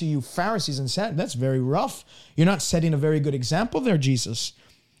 Woe to you, Pharisees and Sadducees. That's very rough. You're not setting a very good example there, Jesus.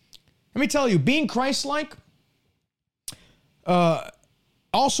 Let me tell you, being Christ-like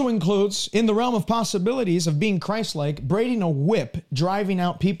also includes, in the realm of possibilities of being Christ-like, braiding a whip, driving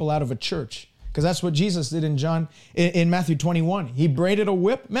out people out of a church. Because that's what Jesus did in Matthew 21. He braided a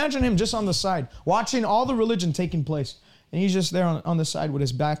whip. Imagine him just on the side, watching all the religion taking place. And he's just there on the side with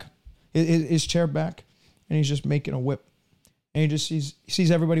his back, his chair back, and he's just making a whip. And he just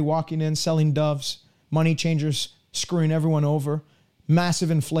sees everybody walking in, selling doves, money changers screwing everyone over, massive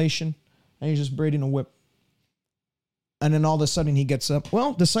inflation, and he's just braiding a whip. And then all of a sudden he gets up.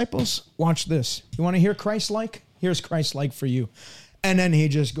 Well, disciples, watch this. You want to hear Christ-like? Here's Christ-like for you. And then he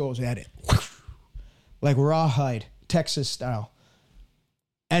just goes at it. Like rawhide, Texas style.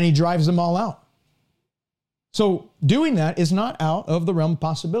 And he drives them all out. So doing that is not out of the realm of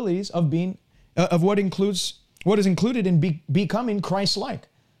possibilities of being, of what is included in becoming Christ-like.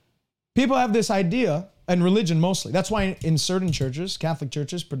 People have this idea, and religion mostly. That's why in certain churches, Catholic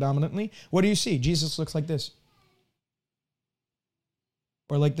churches predominantly, what do you see? Jesus looks like this.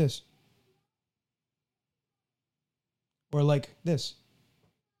 Or like this. Or like this.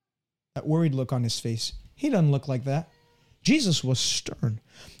 That worried look on his face. He doesn't look like that. Jesus was stern.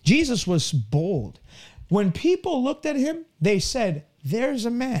 Jesus was bold. When people looked at him, they said, there's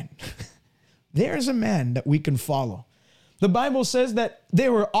a man. There's a man that we can follow. The Bible says that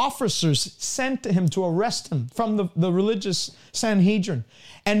there were officers sent to him to arrest him from the religious Sanhedrin.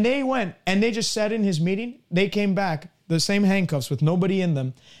 And they went and they just sat in his meeting. They came back, the same handcuffs with nobody in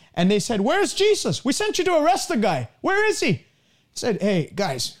them. And they said, where's Jesus? We sent you to arrest the guy. Where is he? Said, hey,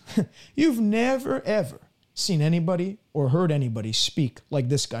 guys, you've never, ever seen anybody or heard anybody speak like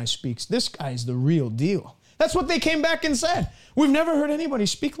this guy speaks. This guy's the real deal. That's what they came back and said. We've never heard anybody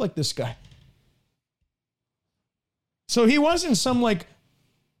speak like this guy. So he wasn't some like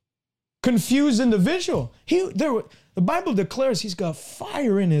confused individual. The Bible declares he's got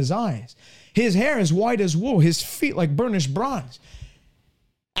fire in his eyes. His hair is white as wool. His feet like burnished bronze.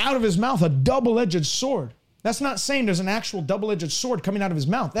 Out of his mouth, a double-edged sword. That's not saying there's an actual double-edged sword coming out of his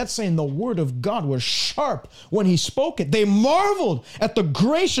mouth. That's saying the word of God was sharp when he spoke it. They marveled at the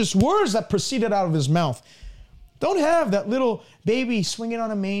gracious words that proceeded out of his mouth. Don't have that little baby swinging on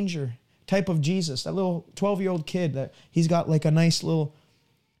a manger type of Jesus, that little 12-year-old kid that he's got like a nice little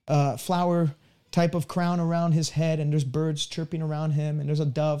flower type of crown around his head, and there's birds chirping around him, and there's a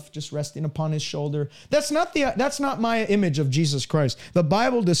dove just resting upon his shoulder. That's not my image of Jesus Christ. The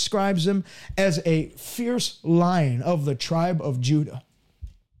Bible describes him as a fierce lion of the tribe of Judah.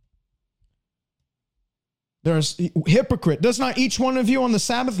 There's hypocrite. Does not each one of you on the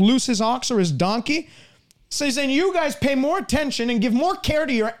Sabbath loose his ox or his donkey? So he's saying you guys pay more attention and give more care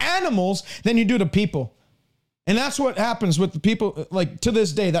to your animals than you do to people. And that's what happens with the people, like to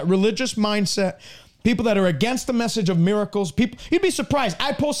this day, that religious mindset, people that are against the message of miracles. People, you'd be surprised.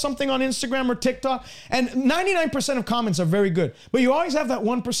 I post something on Instagram or TikTok, and 99% of comments are very good. But you always have that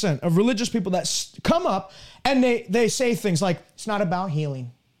 1% of religious people that come up and they say things like, it's not about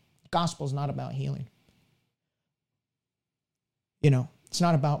healing. Gospel's not about healing. You know, it's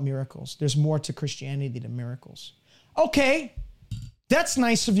not about miracles. There's more to Christianity than miracles. Okay. That's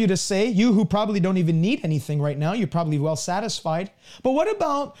nice of you to say, you who probably don't even need anything right now. You're probably well satisfied. But what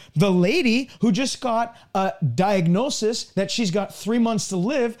about the lady who just got a diagnosis that she's got 3 months to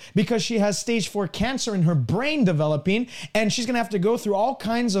live because she has stage 4 cancer in her brain developing, and she's going to have to go through all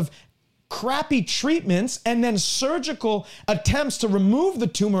kinds of crappy treatments and then surgical attempts to remove the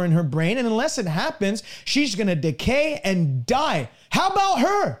tumor in her brain. And unless it happens, she's going to decay and die. How about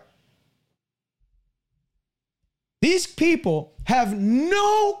her? These people have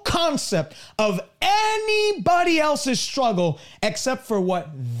no concept of anybody else's struggle except for what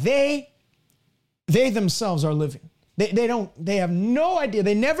they themselves are living. They have no idea.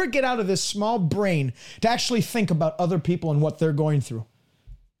 They never get out of this small brain to actually think about other people and what they're going through.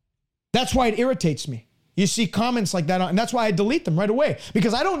 That's why it irritates me. You see comments like that, and that's why I delete them right away,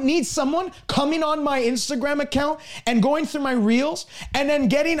 because I don't need someone coming on my Instagram account and going through my reels and then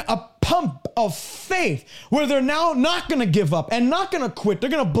getting a pump of faith where they're now not going to give up and not going to quit. They're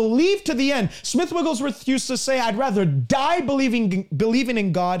going to believe to the end. Smith Wigglesworth used to say, I'd rather die believing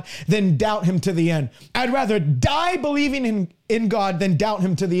in God than doubt him to the end. I'd rather die believing in God than doubt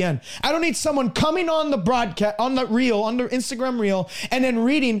him to the end. I don't need someone coming on the broadcast, on the Instagram reel, and then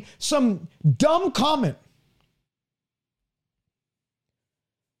reading some dumb comment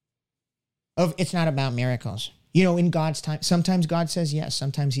of it's not about miracles. You know, in God's time, sometimes God says yes,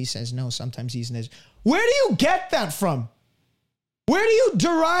 sometimes he says no, sometimes he says. Where do you get that from? Where do you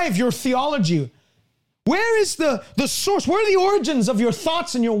derive your theology? Where is the source? Where are the origins of your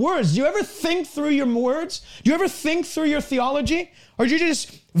thoughts and your words? Do you ever think through your words? Do you ever think through your theology? Or do you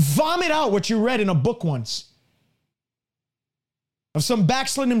just vomit out what you read in a book once? Of some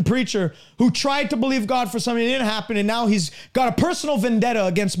backslidden preacher who tried to believe God for something that didn't happen, and now he's got a personal vendetta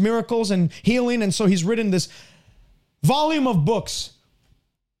against miracles and healing, and so he's written this volume of books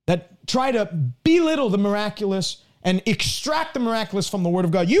that try to belittle the miraculous and extract the miraculous from the Word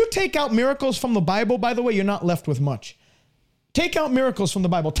of God. You take out miracles from the Bible, by the way, you're not left with much. Take out miracles from the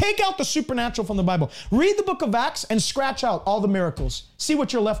Bible. Take out the supernatural from the Bible. Read the book of Acts and scratch out all the miracles. See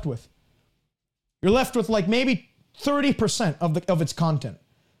what you're left with. You're left with like maybe 30% of its content.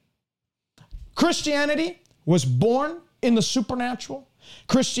 Christianity was born in the supernatural.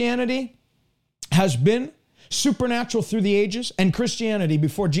 Christianity has been supernatural through the ages, and Christianity,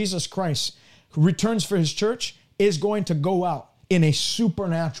 before Jesus Christ returns for his church, is going to go out in a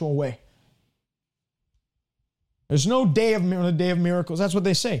supernatural way. There's no day of miracles. That's what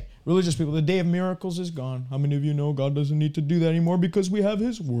they say. Religious people, the day of miracles is gone. How many of you know God doesn't need to do that anymore because we have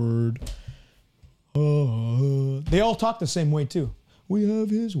his word? They all talk the same way too. We have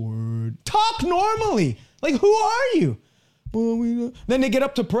his word. Talk normally. Like, who are you? Well, then they get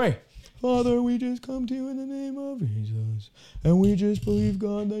up to pray. Father, we just come to you in the name of Jesus. And we just believe,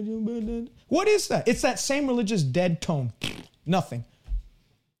 God, that you've been dead. What is that? It's that same religious dead tone. Nothing.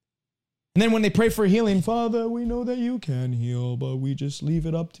 And then when they pray for healing, Father, we know that you can heal, but we just leave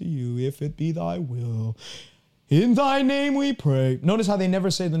it up to you if it be thy will. In thy name we pray. Notice how they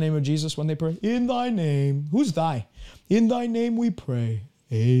never say the name of Jesus when they pray. In thy name. Who's thy? In thy name we pray.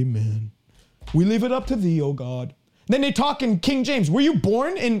 Amen. We leave it up to thee, O God. Then they talk in King James. Were you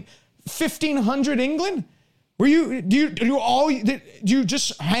born in 1500 England? Do you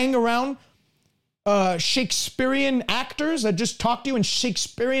just hang around Shakespearean actors that just talk to you in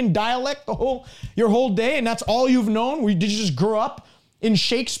Shakespearean dialect your whole day, and that's all you've known? Did you just grow up in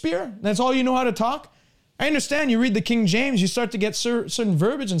Shakespeare? That's all you know how to talk? I understand you read the King James, you start to get certain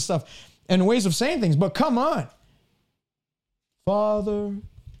verbiage and stuff and ways of saying things, but come on. Father,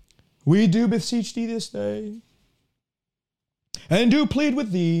 we do beseech thee this day, and do plead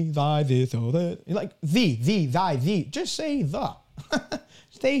with thee, thy, thith, oh, that. Like thee, thy, thee. Just say the.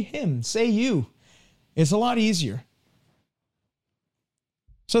 Say him, say you. It's a lot easier.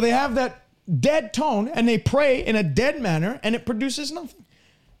 So they have that dead tone and they pray in a dead manner and it produces nothing.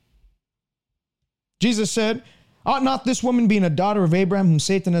 Jesus said, ought not this woman, being a daughter of Abraham, whom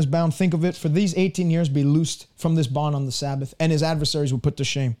Satan has bound, think of it, for these 18 years be loosed from this bond on the Sabbath, and his adversaries will put to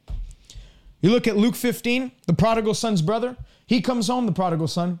shame. You look at Luke 15, the prodigal son's brother. He comes home, the prodigal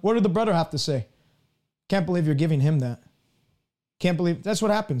son. What did the brother have to say? Can't believe you're giving him that. Can't believe, that's what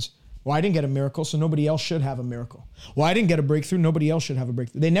happens. Well, I didn't get a miracle, so nobody else should have a miracle. Well, I didn't get a breakthrough, nobody else should have a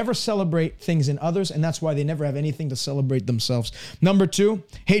breakthrough. They never celebrate things in others, and that's why they never have anything to celebrate themselves. Number 2,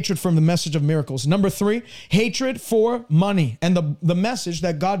 hatred from the message of miracles. Number 3, hatred for money and the message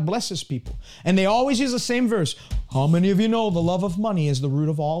that God blesses people. And they always use the same verse. How many of you know the love of money is the root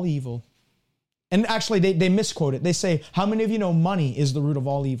of all evil? And actually, they misquote it. They say, how many of you know money is the root of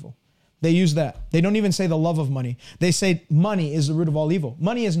all evil? They use that. They don't even say the love of money. They say money is the root of all evil.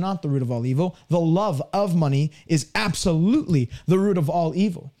 Money is not the root of all evil. The love of money is absolutely the root of all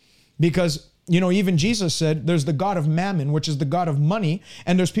evil. Because, even Jesus said there's the God of mammon, which is the God of money,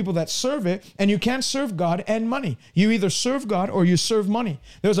 and there's people that serve it, and you can't serve God and money. You either serve God or you serve money.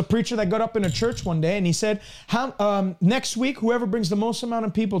 There was a preacher that got up in a church one day and he said, next week, whoever brings the most amount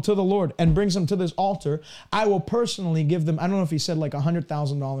of people to the Lord and brings them to this altar, I will personally give them, I don't know if he said like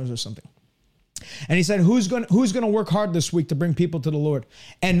 $100,000 or something. And he said, who's going to work hard this week to bring people to the Lord?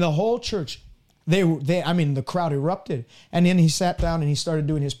 And the whole church, the crowd erupted. And then he sat down and he started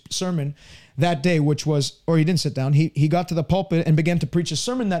doing his sermon that day, he didn't sit down. He got to the pulpit and began to preach a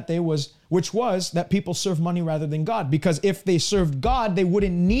sermon that day, which was that people serve money rather than God. Because if they served God, they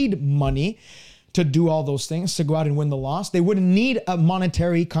wouldn't need money to do all those things, to go out and win the lost. They wouldn't need a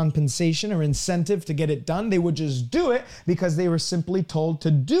monetary compensation or incentive to get it done. They would just do it because they were simply told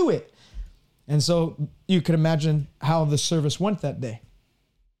to do it. And so you could imagine how the service went that day.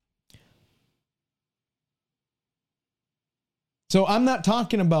 So I'm not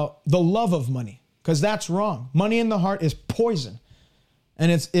talking about the love of money, because that's wrong. Money in the heart is poison. And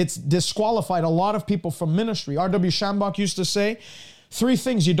it's disqualified a lot of people from ministry. R.W. Shambach used to say 3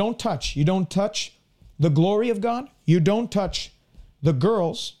 things you don't touch. You don't touch the glory of God. You don't touch the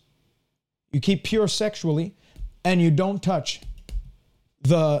girls. You keep pure sexually. And you don't touch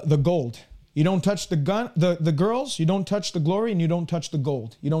the gold. You don't touch the girls. You don't touch the glory, and you don't touch the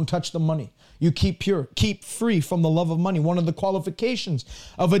gold. You don't touch the money. You keep pure. Keep free from the love of money. One of the qualifications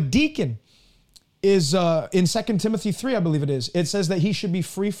of a deacon is in 2 Timothy 3, I believe it is. It says that he should be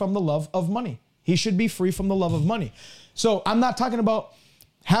free from the love of money. He should be free from the love of money. So I'm not talking about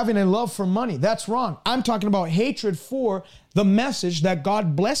having a love for money. That's wrong. I'm talking about hatred for the message that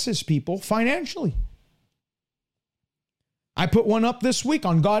God blesses people financially. I put one up this week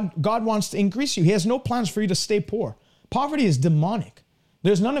on God wants to increase you. He has no plans for you to stay poor. Poverty is demonic.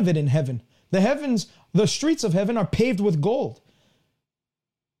 There's none of it in heaven. The streets of heaven are paved with gold.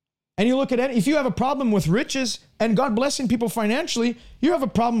 And you look at it, if you have a problem with riches and God blessing people financially, you have a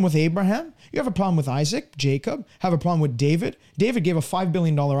problem with Abraham. You have a problem with Isaac, Jacob, have a problem with David. David gave a $5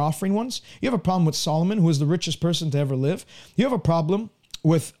 billion offering once. You have a problem with Solomon, who is the richest person to ever live. You have a problem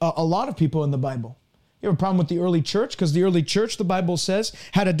with a lot of people in the Bible. You have a problem with the early church, because the early church, the Bible says,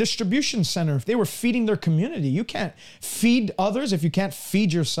 had a distribution center. They were feeding their community. You can't feed others if you can't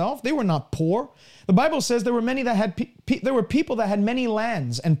feed yourself. They were not poor. The Bible says there were there were people that had many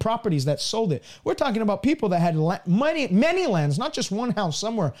lands and properties that sold it. We're talking about people that had many lands, not just one house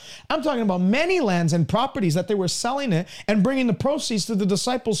somewhere. I'm talking about many lands and properties that they were selling it and bringing the proceeds to the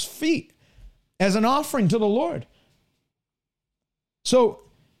disciples' feet as an offering to the Lord. So,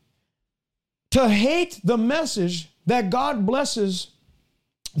 to hate the message that God blesses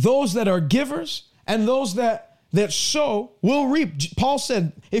those that are givers and those that sow will reap. Paul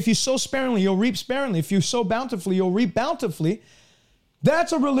said, if you sow sparingly, you'll reap sparingly. If you sow bountifully, you'll reap bountifully.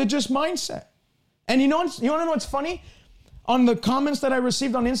 That's a religious mindset. And you want to know what's funny? On the comments that I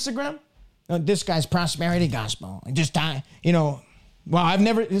received on Instagram, this guy's prosperity gospel.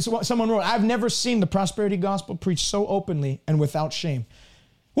 Someone wrote, I've never seen the prosperity gospel preached so openly and without shame.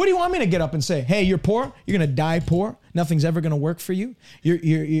 What do you want me to get up and say? Hey, you're poor. You're going to die poor. Nothing's ever going to work for you.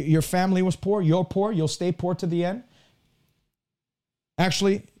 Your family was poor. You're poor. You'll stay poor to the end.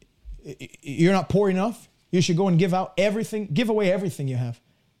 Actually, you're not poor enough. You should go and give away everything you have.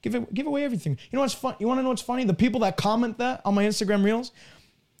 Give away everything. You know what's fun? You want to know what's funny? The people that comment that on my Instagram reels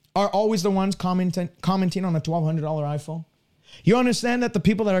are always the ones commenting on a $1,200 iPhone. You understand that the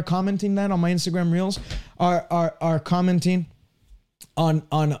people that are commenting that on my Instagram reels are commenting on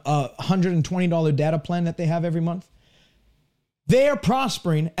a $120 data plan that they have every month. They are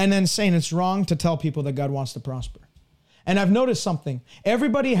prospering and then saying it's wrong to tell people that God wants to prosper. And I've noticed something.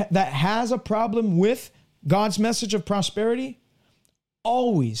 Everybody that has a problem with God's message of prosperity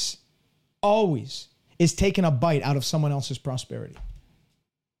always is taking a bite out of someone else's prosperity.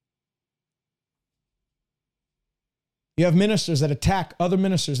 You have ministers that attack other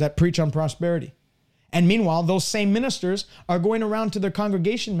ministers that preach on prosperity. And meanwhile, those same ministers are going around to their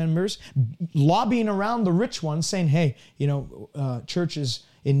congregation members, lobbying around the rich ones, saying, hey, church is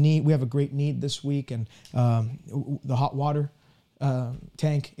in need. We have a great need this week. And the hot water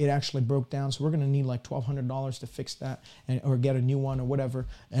tank, it actually broke down. So we're going to need like $1,200 to fix that or get a new one or whatever.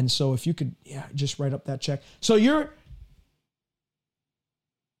 And so if you could just write up that check. So you're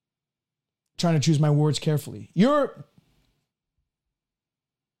trying to choose my words carefully.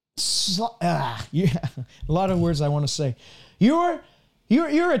 A lot of words I want to say. You're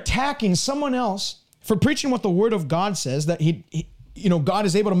attacking someone else for preaching what the Word of God says, that God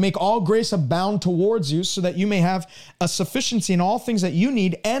is able to make all grace abound towards you so that you may have a sufficiency in all things that you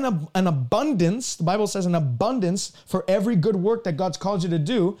need and an abundance. The Bible says an abundance for every good work that God's called you to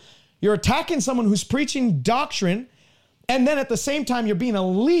do. You're attacking someone who's preaching doctrine, and then at the same time you're being a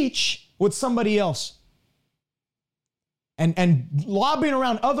leech with somebody else. And lobbying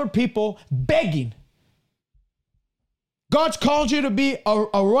around other people, begging. God's called you to be a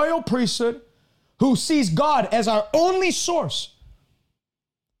royal priesthood who sees God as our only source.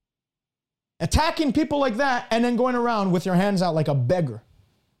 Attacking people like that and then going around with your hands out like a beggar.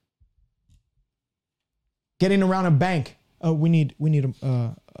 Getting around a bank. We're going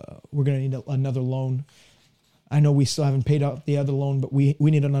to need another loan. I know we still haven't paid out the other loan, but we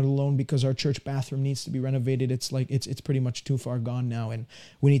need another loan because our church bathroom needs to be renovated. It's like it's pretty much too far gone now, and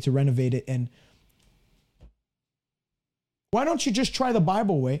we need to renovate it. And why don't you just try the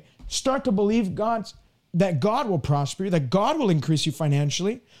Bible way? Start to believe that God will prosper you, that God will increase you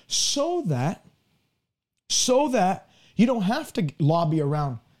financially, so that you don't have to lobby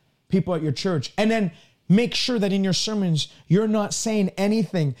around people at your church. And then make sure that in your sermons, you're not saying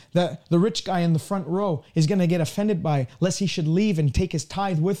anything that the rich guy in the front row is going to get offended by, lest he should leave and take his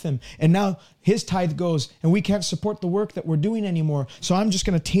tithe with him. And now his tithe goes and we can't support the work that we're doing anymore. So I'm just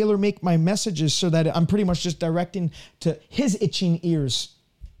going to tailor make my messages so that I'm pretty much just directing to his itching ears.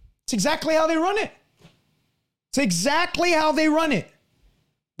 It's exactly how they run it. It's exactly how they run it.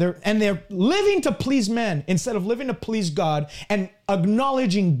 They're living to please men instead of living to please God and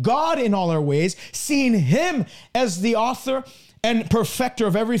acknowledging God in all our ways, seeing him as the author and perfecter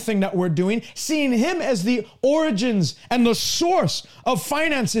of everything that we're doing, seeing him as the origins and the source of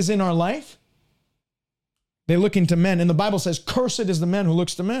finances in our life. They look into men, and the Bible says, cursed is the man who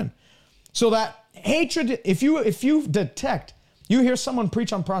looks to men. So that hatred, if you detect, you hear someone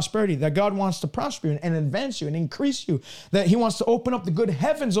preach on prosperity, that God wants to prosper you and advance you and increase you, that he wants to open up the good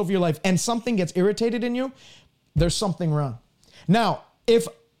heavens over your life, and something gets irritated in you, there's something wrong. Now, if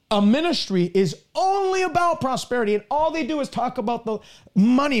a ministry is only about prosperity and all they do is talk about the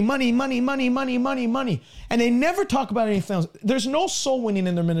money, and they never talk about anything else, there's no soul winning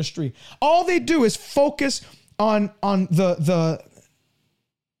in their ministry. All they do is focus on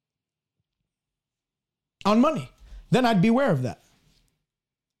money. Then I'd beware of that.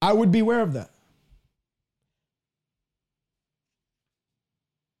 I would beware of that.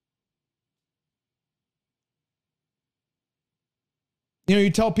 You know, you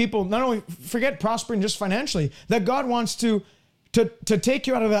tell people, not only forget prospering just financially, that God wants to take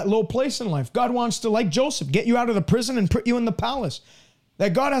you out of that low place in life. God wants to, like Joseph, get you out of the prison and put you in the palace.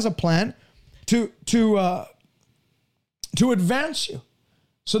 That God has a plan to advance you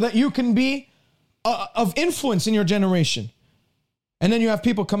so that you can be of influence in your generation. And then you have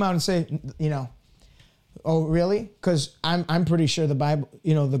people come out and say, you know, oh, really? Because I'm pretty sure the Bible,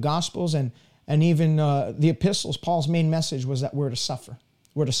 you know, the Gospels and even the epistles, Paul's main message was that we're to suffer.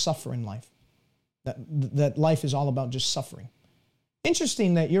 We're to suffer in life. That life is all about just suffering.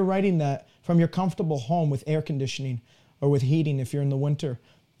 Interesting that you're writing that from your comfortable home with air conditioning or with heating if you're in the winter.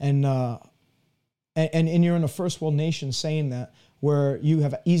 And you're in a first world nation saying that, where you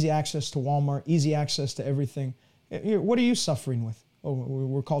have easy access to Walmart, easy access to everything. What are you suffering with? Oh,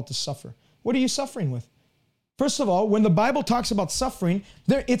 we're called to suffer. What are you suffering with? First of all, when the Bible talks about suffering,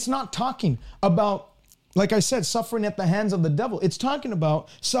 it's not talking about, like I said, suffering at the hands of the devil. It's talking about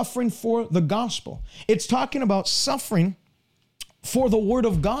suffering for the gospel. It's talking about suffering for the word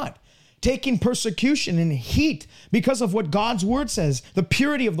of God, taking persecution and heat because of what God's word says, the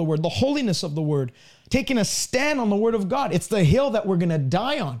purity of the word, the holiness of the word, taking a stand on the word of God. It's the hill that we're going to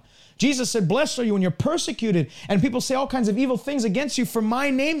die on. Jesus said, blessed are you when you're persecuted and people say all kinds of evil things against you for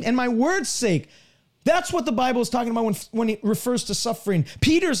my name and my word's sake. That's what the Bible is talking about when it refers to suffering.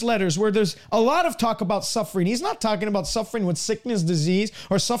 Peter's letters, where there's a lot of talk about suffering. He's not talking about suffering with sickness, disease,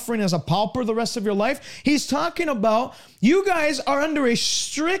 or suffering as a pauper the rest of your life. He's talking about you guys are under a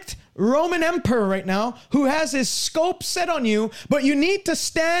strict Roman emperor right now who has his scope set on you, but you need to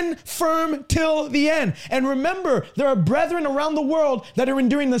stand firm till the end. And remember, there are brethren around the world that are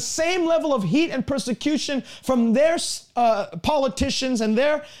enduring the same level of heat and persecution from their politicians and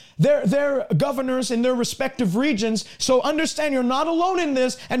their governors in their respective regions. So understand you're not alone in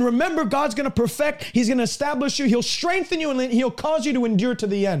this. And remember, God's going to perfect. He's going to establish you. He'll strengthen you and he'll cause you to endure to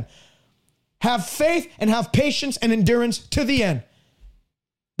the end. Have faith and have patience and endurance to the end.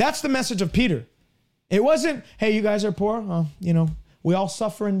 That's the message of Peter. It wasn't, hey, you guys are poor. We all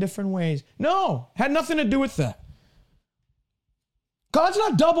suffer in different ways. No, had nothing to do with that. God's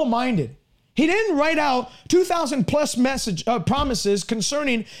not double-minded. He didn't write out 2,000 plus promises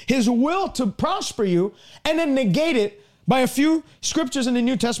concerning his will to prosper you and then negate it by a few scriptures in the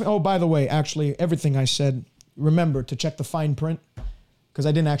New Testament. Oh, by the way, actually, everything I said, remember to check the fine print, because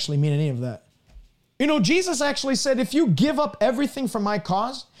I didn't actually mean any of that. You know, Jesus actually said, if you give up everything for my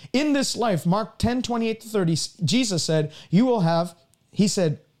cause in this life, Mark 10:28-30, Jesus said, he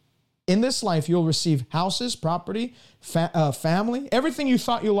said, in this life, you'll receive houses, property, family, everything you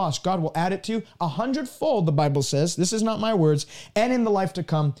thought you lost. God will add it to you 100-fold, the Bible says. This is not my words. And in the life to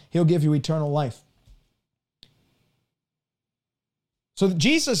come, he'll give you eternal life. So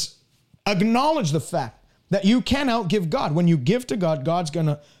Jesus acknowledged the fact that you can outgive God. When you give to God,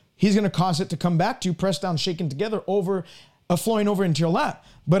 He's going to cause it to come back to you, pressed down, shaken together, flowing over into your lap.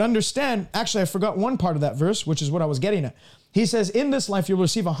 But understand, actually, I forgot one part of that verse, which is what I was getting at. He says, in this life, you'll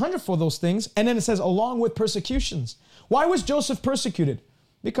receive 100 those things. And then it says, along with persecutions. Why was Joseph persecuted?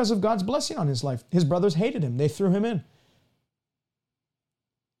 Because of God's blessing on his life. His brothers hated him. They threw him in.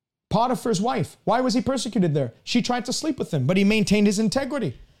 Potiphar's wife. Why was he persecuted there? She tried to sleep with him, but he maintained his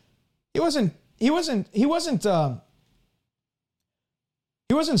integrity. He wasn't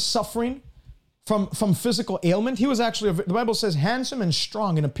suffering from physical ailment. He was actually, the Bible says, handsome and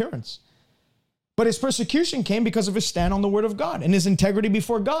strong in appearance. But his persecution came because of his stand on the word of God and his integrity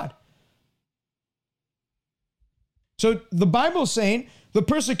before God. So the Bible is saying the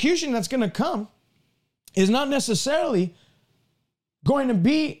persecution that's going to come is not necessarily going to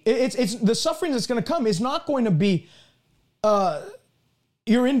be, it's the suffering that's going to come is not going to be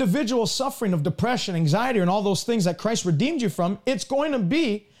your individual suffering of depression, anxiety, and all those things that Christ redeemed you from. It's going to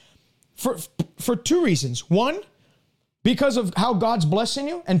be for two reasons. One, because of how God's blessing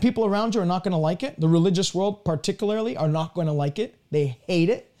you, and people around you are not going to like it. The religious world particularly are not going to like it. They hate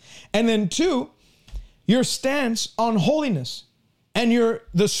it. And then two, your stance on holiness and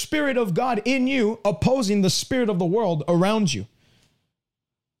the Spirit of God in you opposing the spirit of the world around you.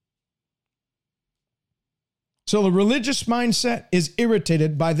 So the religious mindset is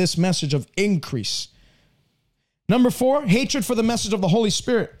irritated by this message of increase. Number 4, hatred for the message of the Holy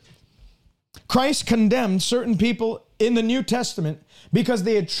Spirit. Christ condemned certain people in the New Testament because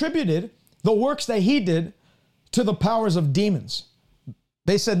they attributed the works that he did to the powers of demons.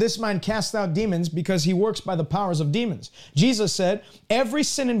 They said this man cast out demons because he works by the powers of demons. Jesus said every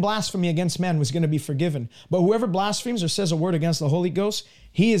sin and blasphemy against man was going to be forgiven. But whoever blasphemes or says a word against the Holy Ghost,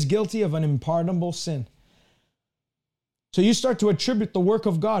 he is guilty of an unpardonable sin. So you start to attribute the work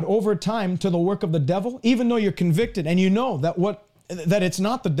of God over time to the work of the devil, even though you're convicted and you know that it's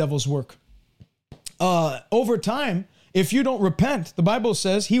not the devil's work. Over time, if you don't repent, the Bible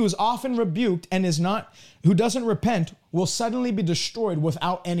says he was often rebuked and who doesn't repent will suddenly be destroyed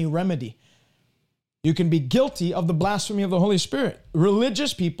without any remedy. You can be guilty of the blasphemy of the Holy Spirit.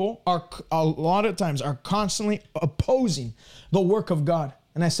 Religious people a lot of times are constantly opposing the work of God.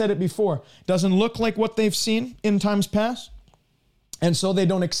 And I said it before, doesn't look like what they've seen in times past. And so they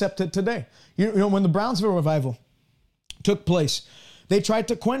don't accept it today. You know, when the Brownsville revival took place, they tried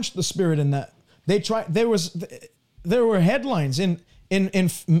to quench the Spirit in that. There were headlines in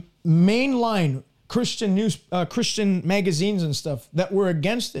mainline Christian magazines and stuff that were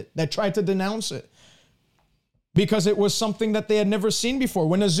against it, that tried to denounce it because it was something that they had never seen before.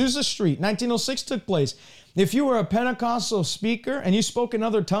 When Azusa Street, 1906 took place, if you were a Pentecostal speaker and you spoke in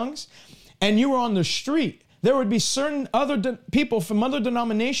other tongues and you were on the street, there would be certain other people from other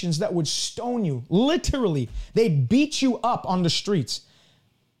denominations that would stone you. Literally, they'd beat you up on the streets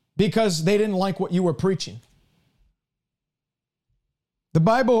because they didn't like what you were preaching. The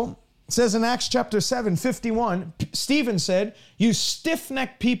Bible says in Acts chapter 7, 51, Stephen said, you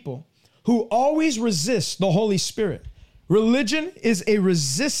stiff-necked people who always resist the Holy Spirit. Religion is a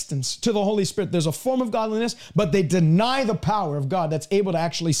resistance to the Holy Spirit. There's a form of godliness, but they deny the power of God that's able to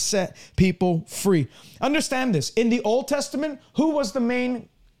actually set people free. Understand this. In the Old Testament, who was the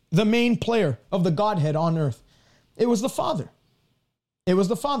main player of the Godhead on earth? It was the Father. It was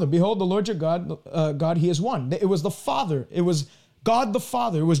the Father. Behold, the Lord your God, he is one. It was the Father. It was God the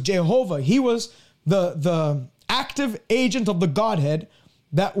Father. It was Jehovah. He was the active agent of the Godhead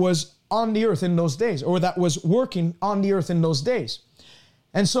that was on the earth in those days, or that was working on the earth in those days.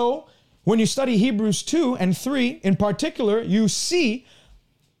 And so when you study Hebrews 2 and 3 in particular, you see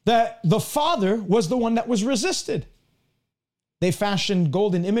that the Father was the one that was resisted. They fashioned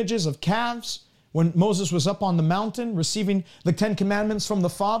golden images of calves when Moses was up on the mountain receiving the 10 commandments from the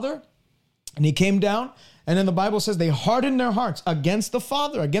Father, and he came down, and then the Bible says they hardened their hearts against the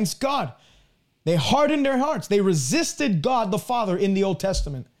Father, against God. They hardened their hearts. They resisted God the Father in the Old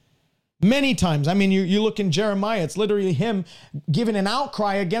Testament. Many times. I mean, you look in Jeremiah, it's literally him giving an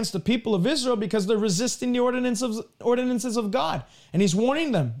outcry against the people of Israel because they're resisting the ordinances of God. And he's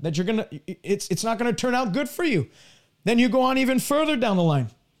warning them that it's not going to turn out good for you. Then you go on even further down the line.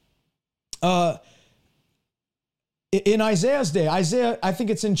 In Isaiah's day, I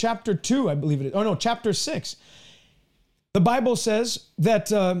think it's in chapter 2, I believe it is. Oh no, chapter 6. The Bible says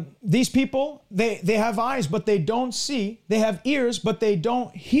that these people, they have eyes, but they don't see. They have ears, but they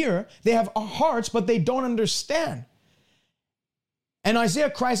don't hear. They have hearts, but they don't understand. And Isaiah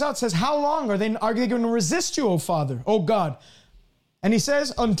cries out, says, how long are they going to resist you, O Father, O God? And he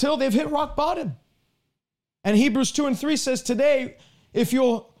says, until they've hit rock bottom. And Hebrews 2 and 3 says, today, if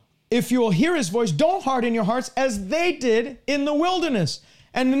you'll hear his voice, don't harden your hearts as they did in the wilderness.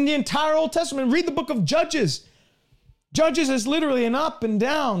 And in the entire Old Testament, read the book of Judges. Judges is literally an up and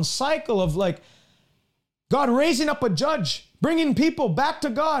down cycle of like God raising up a judge, bringing people back to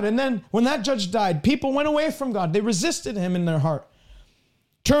God. And then when that judge died, people went away from God. They resisted him in their heart.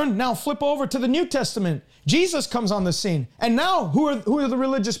 Now flip over to the New Testament. Jesus comes on the scene. And now who are the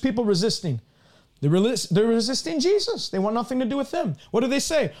religious people resisting? They're resisting Jesus. They want nothing to do with him. What do they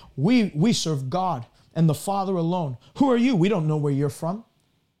say? We serve God and the Father alone. Who are you? We don't know where you're from.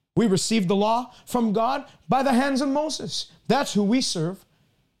 We received the law from God by the hands of Moses. That's who we serve.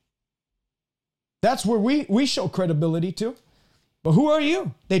 That's where we show credibility to. But who are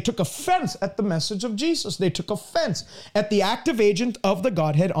you? They took offense at the message of Jesus. They took offense at the active agent of the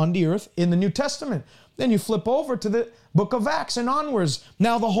Godhead on the earth in the New Testament. Then you flip over to the book of Acts and onwards.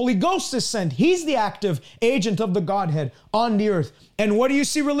 Now the Holy Ghost is sent. He's the active agent of the Godhead on the earth. And what do you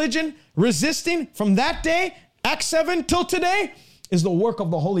see religion resisting from that day, Acts 7 till today, is the work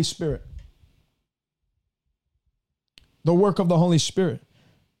of the Holy Spirit. The work of the Holy Spirit.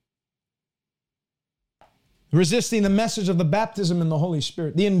 Resisting the message of the baptism in the Holy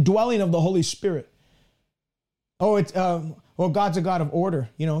Spirit, the indwelling of the Holy Spirit. God's a God of order.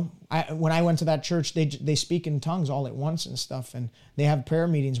 You know, when I went to that church, they speak in tongues all at once and stuff, and they have prayer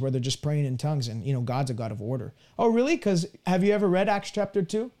meetings where they're just praying in tongues, and you know, God's a God of order. Oh, really? Because have you ever read Acts chapter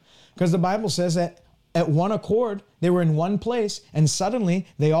 2? Because the Bible says that at one accord, they were in one place, and suddenly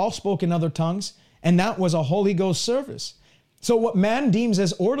they all spoke in other tongues, and that was a Holy Ghost service. So what man deems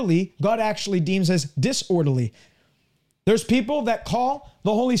as orderly, God actually deems as disorderly. There's people that call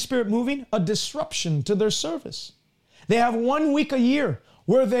the Holy Spirit moving a disruption to their service. They have 1 week a year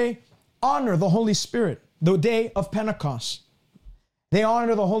where they honor the Holy Spirit, the day of Pentecost. They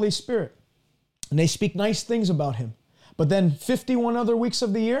honor the Holy Spirit and they speak nice things about him. But then 51 other weeks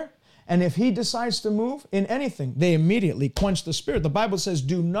of the year, and if he decides to move in anything, they immediately quench the Spirit. The Bible says,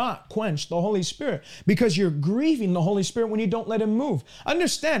 do not quench the Holy Spirit, because you're grieving the Holy Spirit when you don't let him move.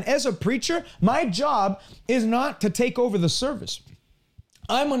 Understand, as a preacher, my job is not to take over the service.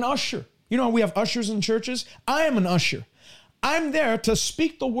 I'm an usher. You know, we have ushers in churches. I am an usher. I'm there to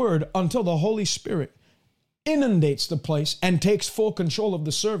speak the word until the Holy Spirit inundates the place and takes full control of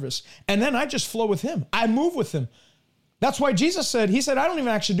the service. And then I just flow with him. I move with him. That's why Jesus said, he said, I don't even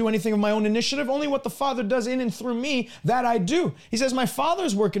actually do anything of my own initiative. Only what the Father does in and through me, that I do. He says, my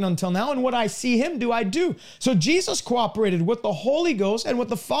Father's working until now, and what I see him do, I do. So Jesus cooperated with the Holy Ghost and with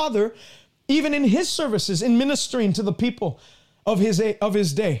the Father, even in his services, in ministering to the people of his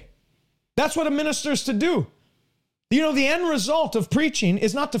day. That's what a minister is to do. You know, the end result of preaching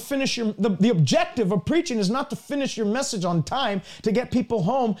is not to finish the objective of preaching is not to finish your message on time to get people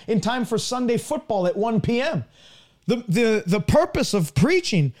home in time for Sunday football at 1 p.m. The purpose of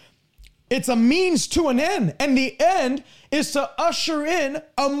preaching, it's a means to an end. And the end is to usher in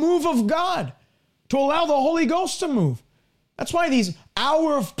a move of God, to allow the Holy Ghost to move. That's why these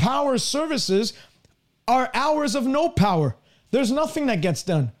hour of power services are hours of no power. There's nothing that gets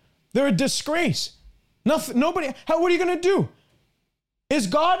done. They're a disgrace. Nothing. Nobody. What are you going to do? Is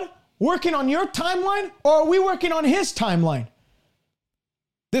God working on your timeline, or are we working on his timeline?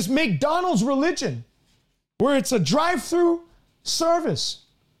 This McDonald's religion, where it's a drive-through service,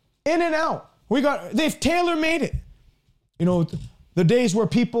 in and out. They've tailor-made it. You know, the days where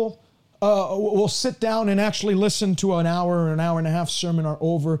people will sit down and actually listen to an hour or an hour and a half sermon are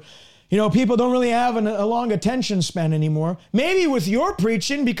over. You know, people don't really have a long attention span anymore. Maybe with your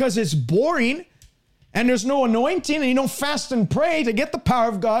preaching, because it's boring and there's no anointing and you don't fast and pray to get the power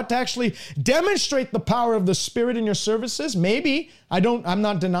of God to actually demonstrate the power of the Spirit in your services. Maybe, I'm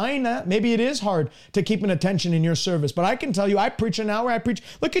not denying that. Maybe it is hard to keep an attention in your service. But I can tell you, I preach an hour,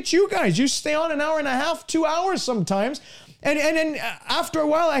 look at you guys. You stay on an hour and a half, 2 hours sometimes. And then after a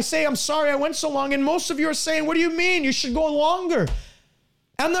while, I say, I'm sorry I went so long. And most of you are saying, what do you mean? You should go longer.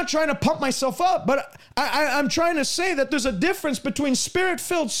 I'm not trying to pump myself up, but I'm trying to say that there's a difference between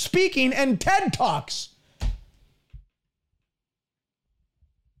Spirit-filled speaking and TED Talks.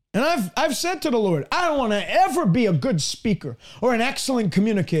 And I've said to the Lord, I don't want to ever be a good speaker or an excellent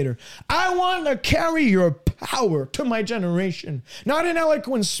communicator. I want to carry your power to my generation, not in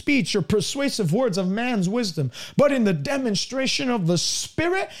eloquent speech or persuasive words of man's wisdom, but in the demonstration of the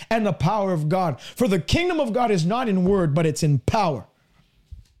Spirit and the power of God. For the kingdom of God is not in word, but it's in power.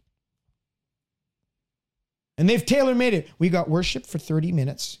 And they've tailor-made it. We got worship for 30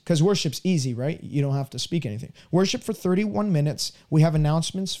 minutes, because worship's easy, right? You don't have to speak anything. Worship for 31 minutes. We have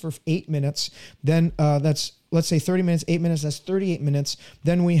announcements for 8 minutes. Then let's say 30 minutes, 8 minutes, that's 38 minutes.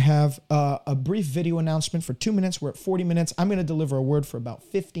 Then we have a brief video announcement for 2 minutes. We're at 40 minutes. I'm going to deliver a word for about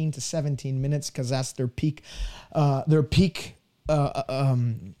 15 to 17 minutes, because that's their peak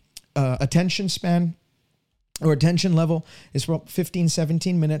attention span. Or attention level is about 15,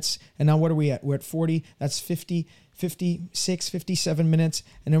 17 minutes. And now what are we at? We're at 40. That's 50, 56, 57 minutes.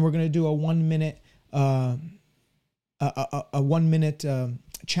 And then we're going to do a 1 minute,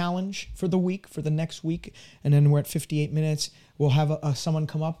 challenge for the week, for the next week. And then we're at 58 minutes. We'll have someone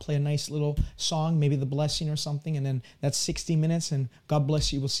come up, play a nice little song, maybe the blessing or something. And then that's 60 minutes. And God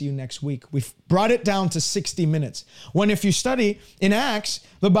bless you. We'll see you next week. We've brought it down to 60 minutes. When if you study in Acts,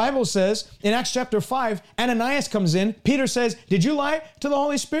 the Bible says in Acts chapter 5, Ananias comes in. Peter says, did you lie to the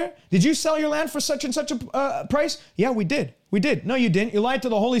Holy Spirit? Did you sell your land for such and such a price? Yeah, we did. We did. No, you didn't. You lied to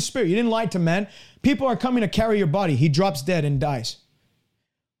the Holy Spirit. You didn't lie to men. People are coming to carry your body. He drops dead and dies.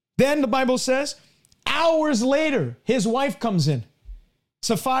 Then the Bible says, hours later, his wife comes in,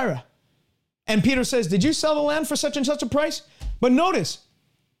 Sapphira. And Peter says, did you sell the land for such and such a price? But notice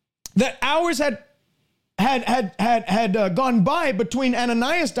that hours had gone by between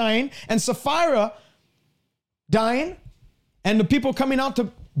Ananias dying and Sapphira dying, and the people coming out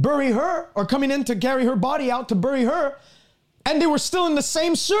to bury her, or coming in to carry her body out to bury her, and they were still in the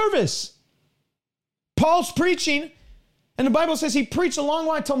same service. Paul's preaching, and the Bible says he preached a long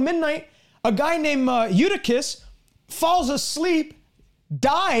while till midnight. A guy named Eutychus falls asleep,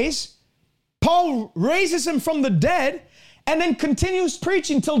 dies. Paul raises him from the dead, and then continues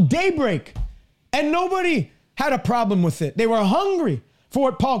preaching till daybreak. And nobody had a problem with it. They were hungry for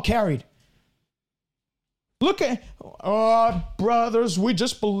what Paul carried. Look at, oh, brothers, we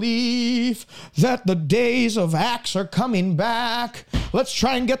just believe that the days of Acts are coming back. Let's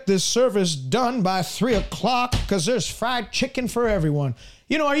try and get this service done by 3 o'clock because there's fried chicken for everyone.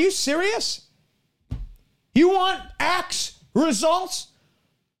 You know, are you serious? You want Acts results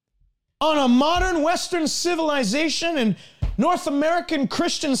on a modern Western civilization and North American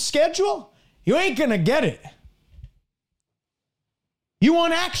Christian schedule? You ain't gonna get it. You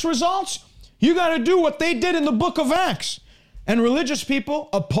want Acts results? You got to do what they did in the book of Acts. And religious people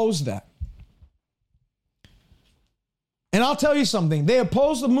oppose that. And I'll tell you something. They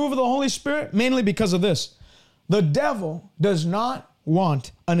oppose the move of the Holy Spirit mainly because of this. The devil does not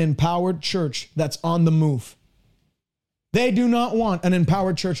want an empowered church that's on the move. They do not want an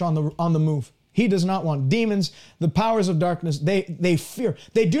empowered church on the move. He does not want demons, the powers of darkness. They fear.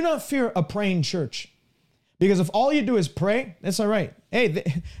 They do not fear a praying church. Because if all you do is pray, that's all right. Hey,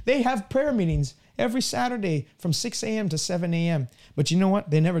 they have prayer meetings every Saturday from 6 a.m. to 7 a.m. But you know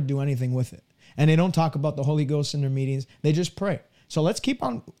what? They never do anything with it. And they don't talk about the Holy Ghost in their meetings. They just pray. So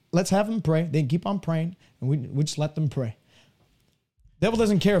let's have them pray. They keep on praying, and we just let them pray. Devil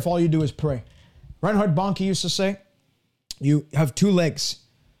doesn't care if all you do is pray. Reinhard Bonnke used to say, you have 2 legs.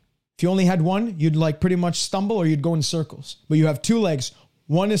 If you only had one, you'd like pretty much stumble or you'd go in circles. But you have 2 legs.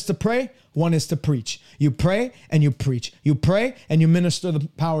 One is to pray, one is to preach. You pray and you preach. You pray and you minister the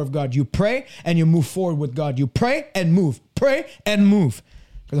power of God. You pray and you move forward with God. You pray and move. Pray and move.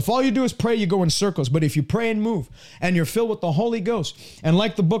 Because if all you do is pray, you go in circles. But if you pray and move and you're filled with the Holy Ghost, and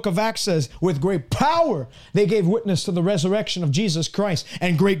like the book of Acts says, with great power, they gave witness to the resurrection of Jesus Christ,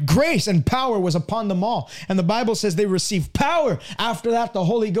 and great grace and power was upon them all. And the Bible says they received power. After that, the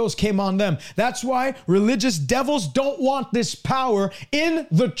Holy Ghost came on them. That's why religious devils don't want this power in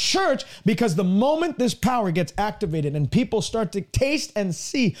the church, because the moment this power gets activated and people start to taste and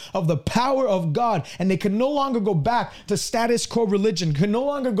see of the power of God, and they can no longer go back to status quo religion, can no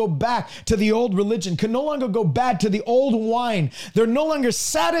longer go back to the old religion, can no longer go back to the old wine. They're no longer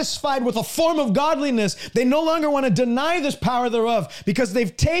satisfied with a form of godliness. They no longer want to deny this power thereof, because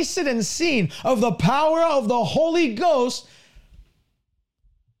they've tasted and seen of the power of the Holy Ghost.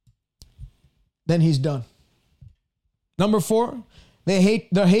 Then he's done. Number 4, they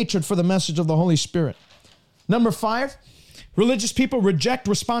hate their hatred for the message of the Holy Spirit. Number 5, religious people reject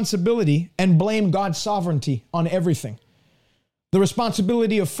responsibility and blame God's sovereignty on everything. The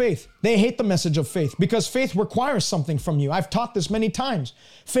responsibility of faith. They hate the message of faith because faith requires something from you. I've taught this many times.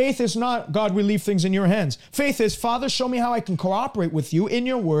 Faith is not, God, we leave things in your hands. Faith is, Father, show me how I can cooperate with you in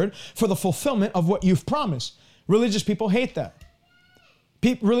your word for the fulfillment of what you've promised. Religious people hate that.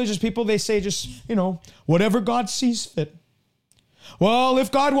 Religious people, they say just, whatever God sees fit. Well,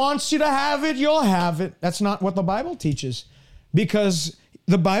 if God wants you to have it, you'll have it. That's not what the Bible teaches, because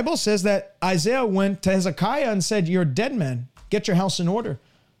the Bible says that Isaiah went to Hezekiah and said, you're a dead man. Get your house in order.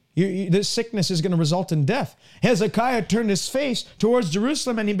 This sickness is going to result in death. Hezekiah turned his face towards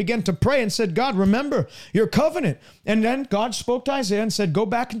Jerusalem and he began to pray and said, God, remember your covenant. And then God spoke to Isaiah and said, go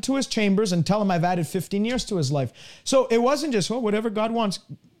back into his chambers and tell him I've added 15 years to his life. So it wasn't just, whatever God wants.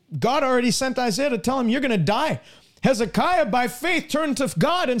 God already sent Isaiah to tell him you're going to die. Hezekiah, by faith, turned to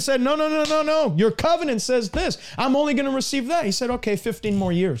God and said, no. Your covenant says this. I'm only going to receive that. He said, okay, 15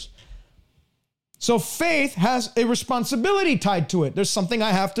 more years. So faith has a responsibility tied to it. There's something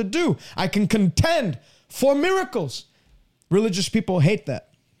I have to do. I can contend for miracles. Religious people hate that.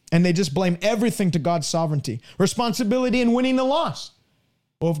 And they just blame everything to God's sovereignty. Responsibility in winning the lost.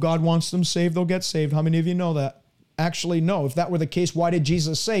 Well, if God wants them saved, they'll get saved. How many of you know that? Actually, no. If that were the case, why did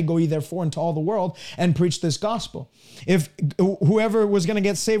Jesus say, go ye therefore into all the world and preach this gospel? If whoever was going to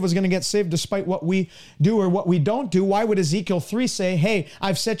get saved was going to get saved despite what we do or what we don't do, why would Ezekiel 3 say, hey,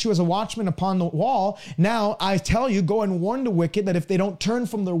 I've set you as a watchman upon the wall. Now I tell you, go and warn the wicked that if they don't turn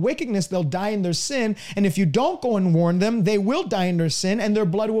from their wickedness, they'll die in their sin. And if you don't go and warn them, they will die in their sin and their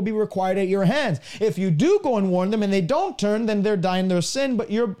blood will be required at your hands. If you do go and warn them and they don't turn, then they're dying in their sin, but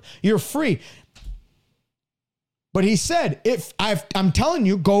you're free. But he said, I'm telling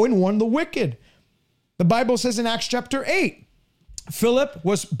you, go and warn the wicked. The Bible says in Acts chapter 8, Philip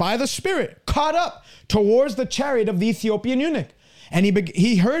was by the Spirit caught up towards the chariot of the Ethiopian eunuch. And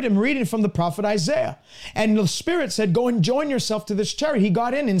he heard him reading from the prophet Isaiah. And the Spirit said, go and join yourself to this chariot. He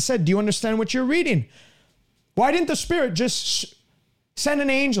got in and said, do you understand what you're reading? Why didn't the Spirit just send an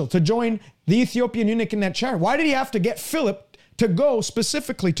angel to join the Ethiopian eunuch in that chariot? Why did he have to get Philip to go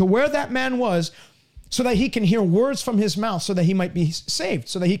specifically to where that man was, so that he can hear words from his mouth, so that he might be saved,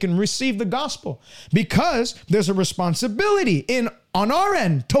 so that he can receive the gospel? Because there's a responsibility on our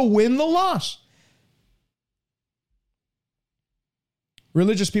end to win the lost.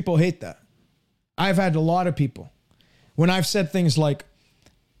 Religious people hate that. I've had a lot of people, when I've said things like,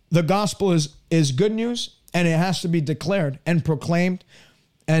 the gospel is good news and it has to be declared and proclaimed.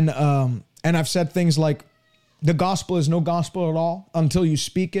 And I've said things like, the gospel is no gospel at all until you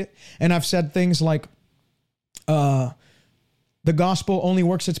speak it. And I've said things like, the gospel only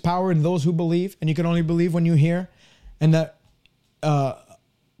works its power in those who believe, and you can only believe when you hear, and that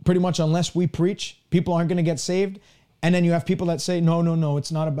pretty much unless we preach, people aren't going to get saved. And then you have people that say, no,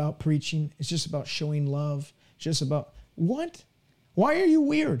 it's not about preaching. It's just about showing love. It's just about, what? Why are you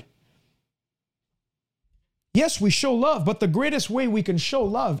weird? Yes, we show love, but the greatest way we can show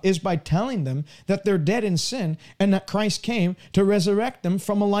love is by telling them that they're dead in sin and that Christ came to resurrect them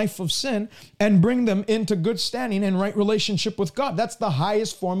from a life of sin and bring them into good standing and right relationship with God. That's the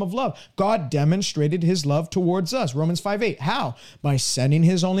highest form of love. God demonstrated his love towards us. Romans 5:8. How? By sending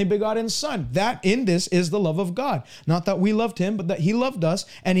his only begotten Son. That in this is the love of God. Not that we loved him, but that he loved us,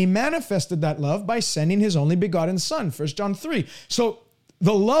 and he manifested that love by sending his only begotten Son. 1 John 3. So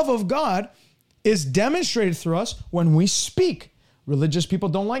the love of God is demonstrated through us when we speak. Religious people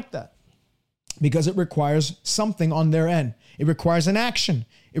don't like that because it requires something on their end. It requires an action.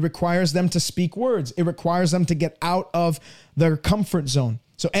 It requires them to speak words. It requires them to get out of their comfort zone.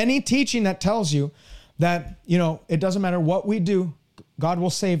 So any teaching that tells you that, it doesn't matter what we do, God will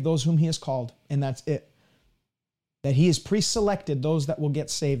save those whom he has called, and that's it. That he has pre-selected those that will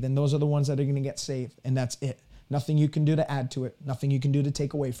get saved, and those are the ones that are going to get saved, and that's it. Nothing you can do to add to it. Nothing you can do to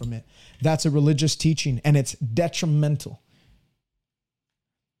take away from it. That's a religious teaching, and it's detrimental.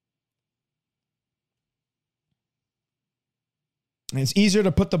 And it's easier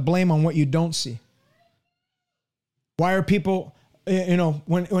to put the blame on what you don't see. Why are people,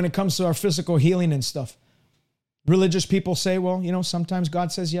 when it comes to our physical healing and stuff, religious people say, well, sometimes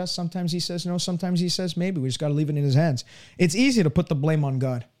God says yes, sometimes he says no, sometimes he says maybe. We just got to leave it in his hands. It's easy to put the blame on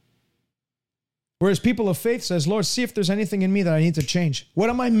God. Whereas people of faith says, Lord, see if there's anything in me that I need to change. What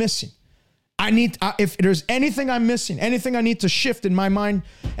am I missing? If there's anything I'm missing, anything I need to shift in my mind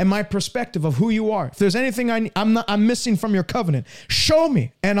and my perspective of who you are, if there's anything I'm missing from your covenant, show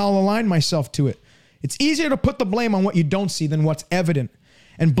me and I'll align myself to it. It's easier to put the blame on what you don't see than what's evident.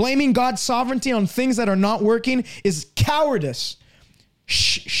 And blaming God's sovereignty on things that are not working is cowardice,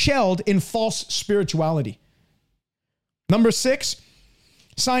 shelled in false spirituality. Number 6,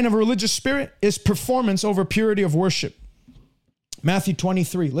 sign of a religious spirit is performance over purity of worship. Matthew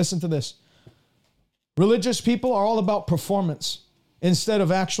 23, listen to this. Religious people are all about performance instead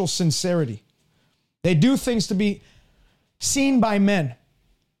of actual sincerity. They do things to be seen by men,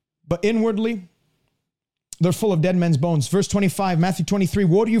 but inwardly, they're full of dead men's bones. Verse 25, Matthew 23,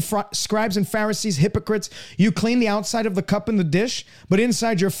 woe to you scribes and Pharisees, hypocrites. You clean the outside of the cup and the dish, but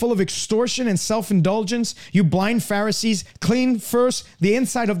inside you're full of extortion and self-indulgence. You blind Pharisees, clean first the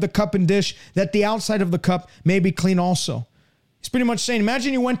inside of the cup and dish, that the outside of the cup may be clean also. He's pretty much saying,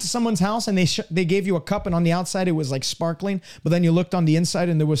 imagine you went to someone's house and they gave you a cup and on the outside it was like sparkling, but then you looked on the inside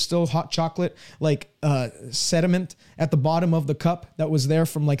and there was still hot chocolate, like sediment at the bottom of the cup that was there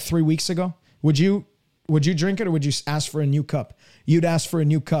from like 3 weeks ago. Would you drink it or would you ask for a new cup? You'd ask for a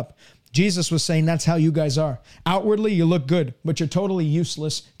new cup. Jesus was saying that's how you guys are. Outwardly, you look good, but you're totally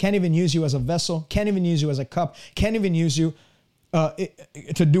useless. Can't even use you as a vessel. Can't even use you as a cup. Can't even use you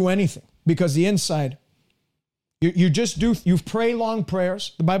to do anything because the inside, you pray long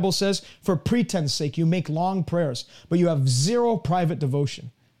prayers. The Bible says for pretense sake, you make long prayers, but you have zero private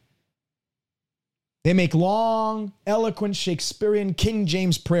devotion. They make long, eloquent, Shakespearean, King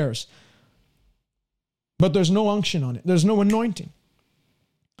James prayers. But there's no unction on it. There's no anointing.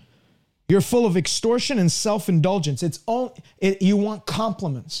 You're full of extortion and self-indulgence. You want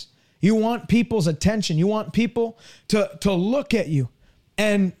compliments. You want people's attention. You want people to look at you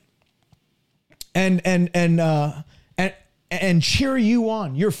and cheer you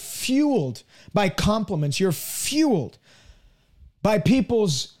on. You're fueled by compliments. You're fueled by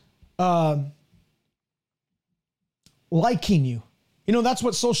people's liking you. You know, that's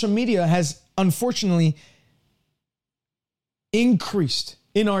what social media has unfortunately increased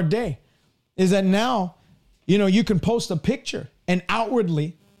in our day, is that now, you know, you can post a picture and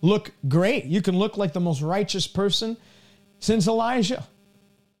outwardly look great. You can look like the most righteous person since Elijah.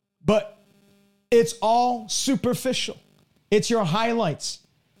 But it's all superficial. It's your highlights.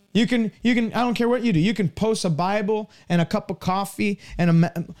 You can, I don't care what you do. You can post a Bible and a cup of coffee and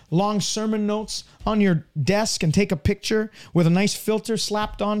long sermon notes on your desk and take a picture with a nice filter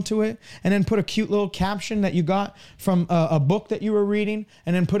slapped onto it, and then put a cute little caption that you got from a book that you were reading,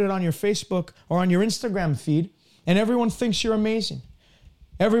 and then put it on your Facebook or on your Instagram feed, and everyone thinks you're amazing.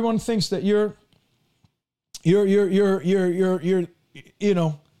 Everyone thinks that you're you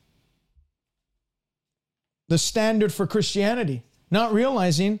know, the standard for Christianity. Not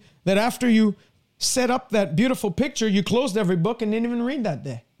realizing that after you set up that beautiful picture, you closed every book and didn't even read that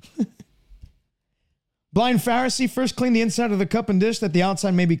day. Blind Pharisee, first clean the inside of the cup and dish, that the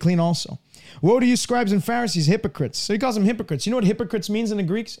outside may be clean also. Woe to you, scribes and Pharisees, hypocrites. So he calls them hypocrites. You know what hypocrites means in the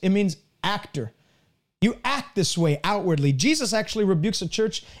Greeks? It means actor. You act this way outwardly. Jesus actually rebukes a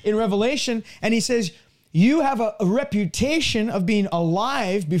church in Revelation, and he says, you have a reputation of being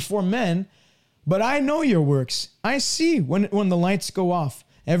alive before men, but I know your works. I see when the lights go off,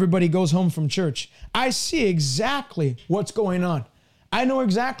 everybody goes home from church. I see exactly what's going on. I know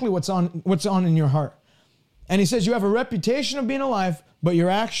exactly what's on in your heart. And he says, you have a reputation of being alive, but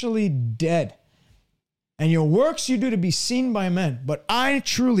you're actually dead. And your works you do to be seen by men, but I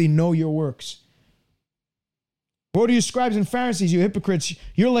truly know your works. Woe to you, scribes and Pharisees, you hypocrites.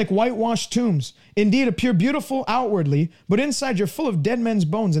 You're like whitewashed tombs. Indeed, appear beautiful outwardly, but inside you're full of dead men's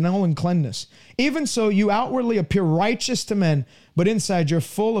bones and all uncleanness. Even so, you outwardly appear righteous to men, but inside you're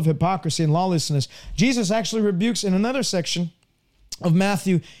full of hypocrisy and lawlessness. Jesus actually rebukes in another section of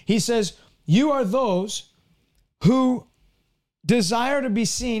Matthew. He says, you are those who desire to be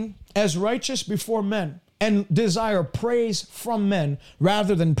seen as righteous before men and desire praise from men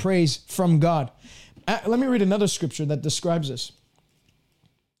rather than praise from God. Let me read another scripture that describes this.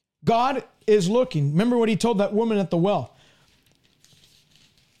 God is looking. Remember what he told that woman at the well.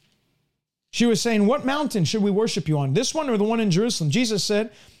 She was saying, what mountain should we worship you on? This one or the one in Jerusalem? Jesus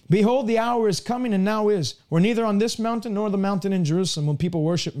said, behold, the hour is coming and now is. We're neither on this mountain nor the mountain in Jerusalem when people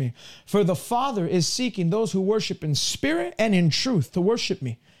worship me. For the Father is seeking those who worship in spirit and in truth to worship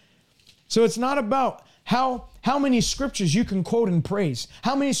me. So it's not about how many scriptures you can quote in praise,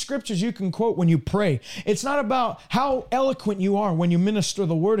 how many scriptures you can quote when you pray. It's not about how eloquent you are when you minister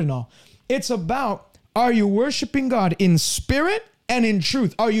the word and all. It's about, are you worshiping God in spirit and in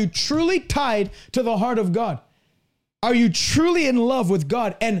truth? Are you truly tied to the heart of God? Are you truly in love with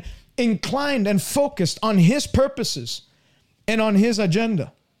God and inclined and focused on his purposes and on his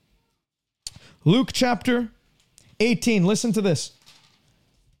agenda? Luke chapter 18, listen to this.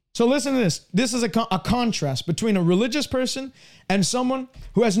 So listen to this. This is a contrast between a religious person and someone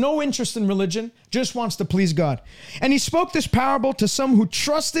who has no interest in religion, just wants to please God. And he spoke this parable to some who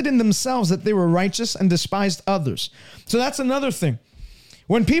trusted in themselves that they were righteous and despised others. So that's another thing.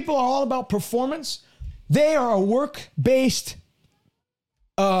 When people are all about performance, they are a work-based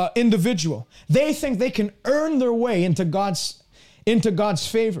individual. They think they can earn their way into God's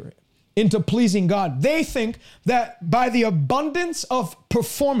favor, into pleasing God. They think that by the abundance of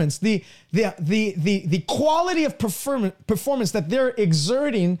performance, the quality of performance that they're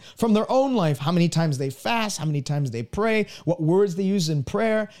exerting from their own life, how many times they fast, how many times they pray, what words they use in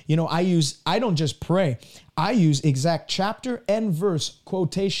prayer. You know, I don't just pray. I use exact chapter and verse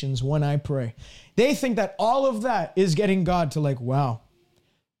quotations when I pray. They think that all of that is getting God to like, wow,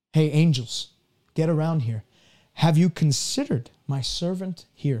 hey, angels, get around here. Have you considered my servant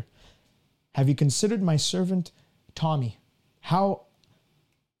here? Have you considered my servant, Tommy? How,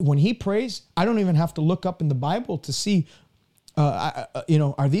 when he prays, I don't even have to look up in the Bible to see,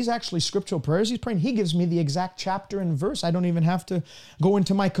 are these actually scriptural prayers he's praying? He gives me the exact chapter and verse. I don't even have to go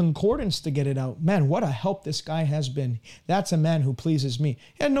into my concordance to get it out. Man, what a help this guy has been. That's a man who pleases me.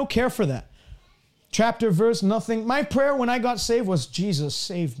 He had no care for that. Chapter, verse, nothing. My prayer when I got saved was, Jesus,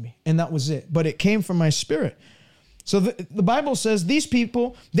 save me. And that was it. But it came from my spirit. So the Bible says these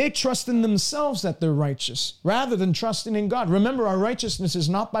people, they trust in themselves that they're righteous rather than trusting in God. Remember, our righteousness is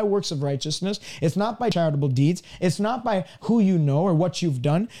not by works of righteousness. It's not by charitable deeds. It's not by who you know or what you've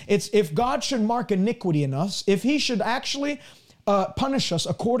done. It's if God should mark iniquity in us, if he should actually punish us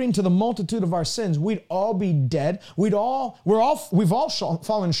according to the multitude of our sins, we'd all be dead. We've all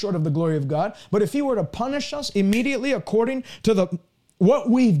fallen short of the glory of God. But if he were to punish us immediately according to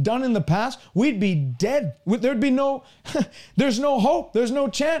what we've done in the past, we'd be dead. There'd be there's no hope. There's no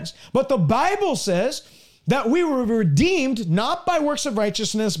chance. But the Bible says that we were redeemed not by works of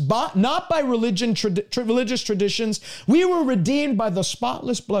righteousness, but not by religious traditions. We were redeemed by the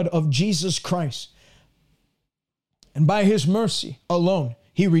spotless blood of Jesus Christ. And by his mercy alone,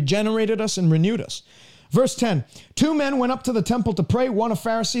 he regenerated us and renewed us. Verse 10, 2 men went up to the temple to pray, one a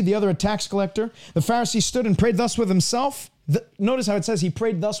Pharisee, the other a tax collector. The Pharisee stood and prayed thus with himself. Notice how it says he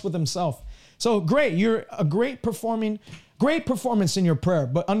prayed thus with himself. So great, you're a great performance in your prayer,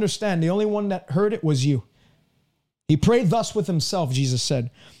 but understand the only one that heard it was you. He prayed thus with himself, Jesus said.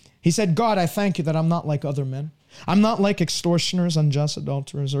 He said, God, I thank you that I'm not like other men. I'm not like extortioners, unjust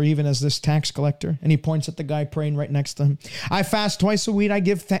adulterers, or even as this tax collector. And he points at the guy praying right next to him. I fast twice a week. I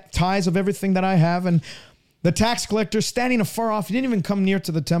give tithes of everything that I have. And the tax collector, standing afar off, he didn't even come near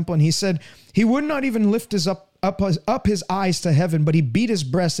to the temple. And he said, he would not even lift up his eyes to heaven, but he beat his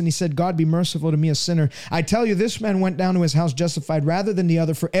breast and he said, God, be merciful to me, a sinner. I tell you, this man went down to his house justified rather than the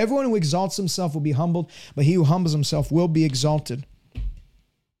other. For everyone who exalts himself will be humbled, but he who humbles himself will be exalted.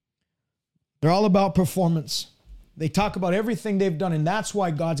 They're all about performance. They talk about everything they've done, and that's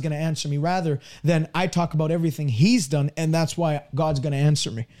why God's going to answer me, rather than I talk about everything he's done, and that's why God's going to answer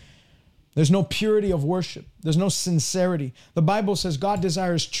me. There's no purity of worship. There's no sincerity. The Bible says God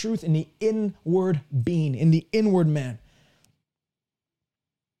desires truth in the inward being, in the inward man.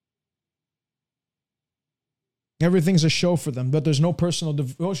 Everything's a show for them, but there's no personal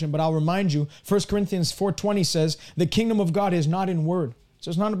devotion. But I'll remind you, 1 Corinthians 4:20 says, the kingdom of God is not in word. So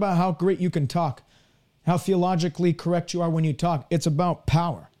it's not about how great you can talk, how theologically correct you are when you talk. It's about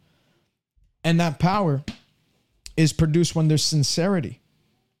power. And that power is produced when there's sincerity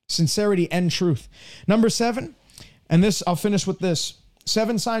and truth. Number 7, and this, I'll finish with this.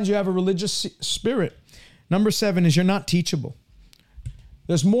 7 signs you have a religious spirit. Number 7 is you're not teachable.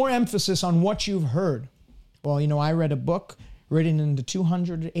 There's more emphasis on what you've heard. Well, I read a book written in the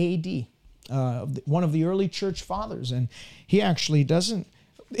 200 AD, one of the early church fathers, and he actually doesn't.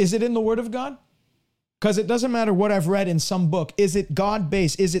 Is it in the Word of God? Because it doesn't matter what I've read in some book. Is it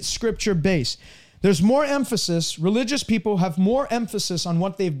God-based? Is it Scripture-based? There's more emphasis. Religious people have more emphasis on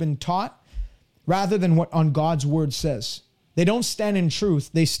what they've been taught rather than what on God's Word says. They don't stand in truth.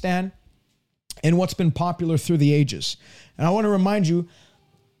 They stand in what's been popular through the ages. And I want to remind you,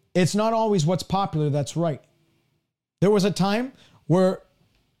 it's not always what's popular that's right. There was a time where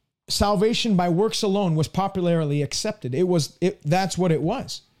salvation by works alone was popularly accepted. That's what it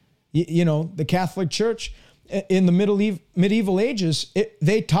was. The Catholic Church in the medieval ages,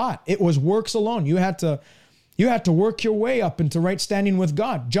 they taught it was works alone. You had to work your way up into right standing with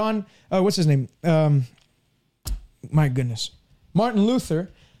God. John, what's his name? My goodness. Martin Luther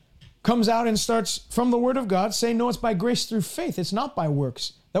comes out and starts from the Word of God saying, no, it's by grace through faith. It's not by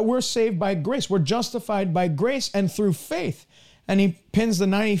works. That we're saved by grace. We're justified by grace and through faith. And he pins the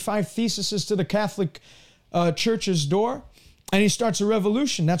 95 Theses to the Catholic Church's door. And he starts a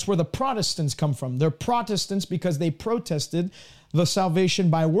revolution. That's where the Protestants come from. They're Protestants because they protested the salvation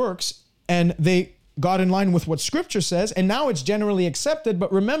by works, and they got in line with what Scripture says, and now it's generally accepted.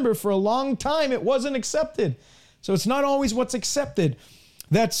 But remember, for a long time, it wasn't accepted. So it's not always what's accepted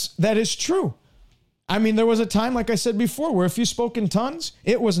that is true. I mean, there was a time, like I said before, where if you spoke in tongues,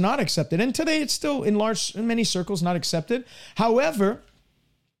 it was not accepted. And today it's still in many circles not accepted. However,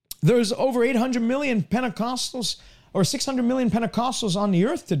 there's over 800 million Pentecostals or 600 million Pentecostals on the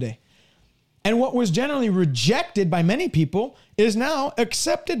earth today. And what was generally rejected by many people is now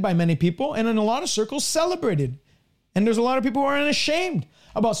accepted by many people and in a lot of circles celebrated. And there's a lot of people who are unashamed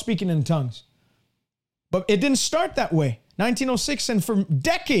about speaking in tongues. But it didn't start that way. 1906 and for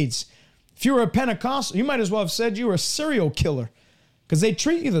decades, if you were a Pentecostal, you might as well have said you were a serial killer because they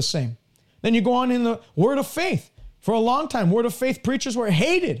treat you the same. Then you go on in the Word of Faith. For a long time, Word of Faith preachers were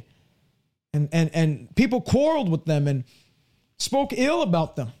hated. And people quarreled with them and spoke ill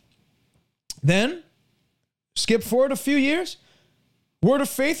about them. Then, skip forward a few years, Word of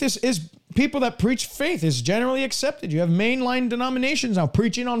faith is people that preach faith is generally accepted. You have mainline denominations now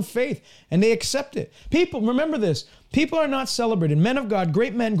preaching on faith, and they accept it. People, remember this, people are not celebrated. Men of God,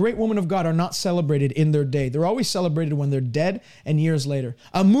 great men, great women of God are not celebrated in their day. They're always celebrated when they're dead and years later.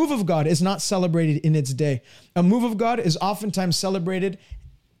 A move of God is not celebrated in its day. A move of God is oftentimes celebrated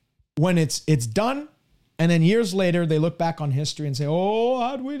when it's done, and then years later, they look back on history and say, oh,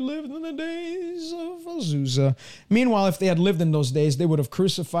 had we lived in the days of Azusa. Meanwhile, if they had lived in those days, they would have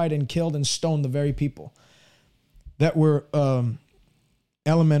crucified and killed and stoned the very people that were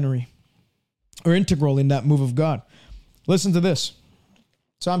elementary or integral in that move of God. Listen to this.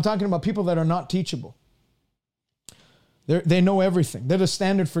 So I'm talking about people that are not teachable. They know everything. They're the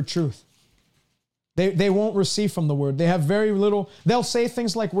standard for truth. They won't receive from the word. They have very little. They'll say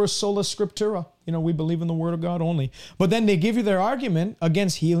things like, we're sola scriptura. We believe in the word of God only. But then they give you their argument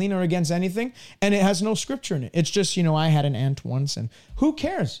against healing or against anything, and it has no scripture in it. It's just, I had an aunt once, and who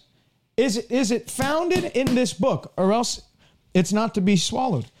cares? Is it founded in this book, or else it's not to be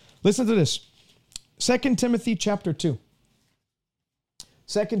swallowed? Listen to this. 2 Timothy chapter 2.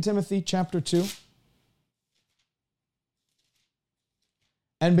 2 Timothy chapter 2.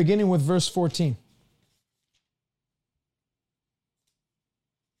 And beginning with verse 14.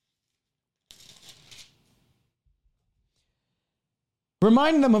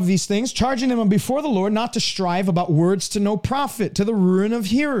 Remind them of these things, charging them before the Lord not to strive about words to no profit, to the ruin of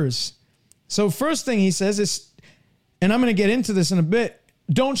hearers. So first thing he says is, and I'm going to get into this in a bit,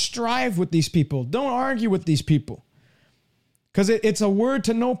 don't strive with these people. Don't argue with these people. Because it's a word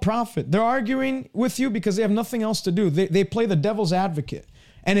to no profit. They're arguing with you because they have nothing else to do. They play the devil's advocate.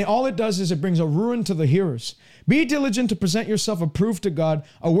 And all it does is it brings a ruin to the hearers. Be diligent to present yourself approved to God,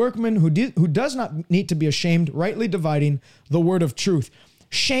 a workman who does not need to be ashamed, rightly dividing the word of truth.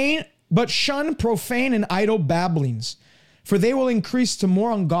 But shun profane and idle babblings, for they will increase to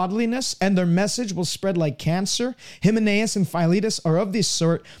more ungodliness, and their message will spread like cancer. Hymenaeus and Philetus are of this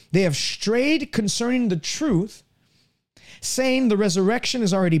sort. They have strayed concerning the truth, saying the resurrection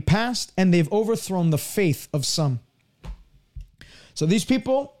is already past, and they've overthrown the faith of some. So these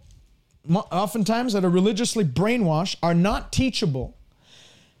people, oftentimes that are religiously brainwashed, are not teachable.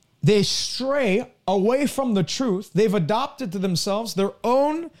 They stray away from the truth. They've adopted to themselves their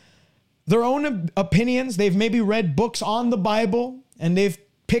own opinions. They've maybe read books on the Bible, and they've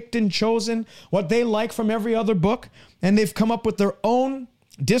picked and chosen what they like from every other book, and they've come up with their own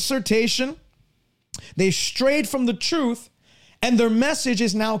dissertation. They strayed from the truth, and their message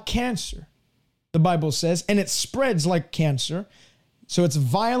is now cancer, the Bible says, and it spreads like cancer. So it's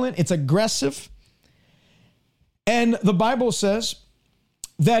violent, it's aggressive. And the Bible says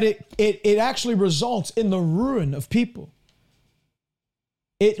that it actually results in the ruin of people.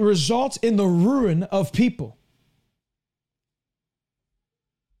 It results in the ruin of people.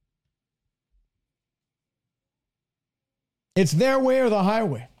 It's their way or the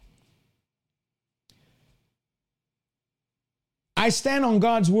highway. I stand on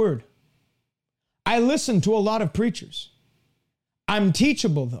God's word. I listen to a lot of preachers. I'm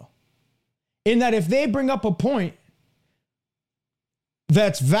teachable, though, in that if they bring up a point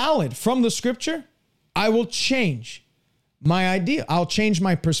that's valid from the scripture, I will change my idea. I'll change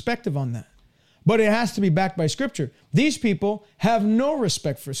my perspective on that. But it has to be backed by scripture. These people have no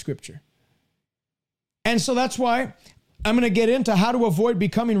respect for scripture. And so that's why I'm going to get into how to avoid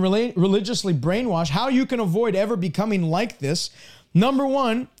becoming religiously brainwashed, how you can avoid ever becoming like this. Number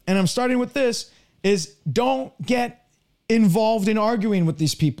one, and I'm starting with this, is don't get involved in arguing with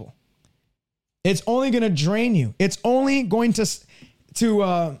these people. It's only going to drain you. It's only going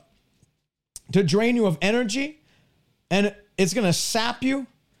to drain you of energy, and it's going to sap you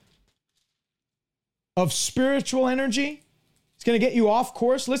of spiritual energy. It's going to get you off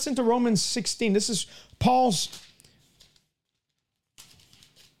course. Listen to Romans 16. This is Paul's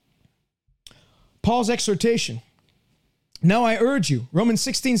exhortation. Now I urge you, Romans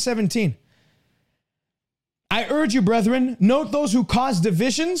 16:17. I urge you, brethren, note those who cause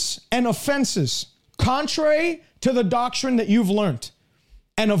divisions and offenses, contrary to the doctrine that you've learned,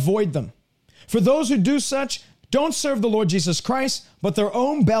 and avoid them. For those who do such don't serve the Lord Jesus Christ, but their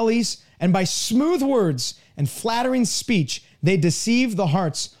own bellies, and by smooth words and flattering speech, they deceive the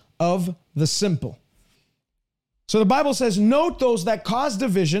hearts of the simple. So the Bible says, note those that cause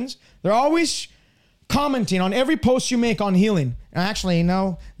divisions. They're always commenting on every post you make on healing. Actually,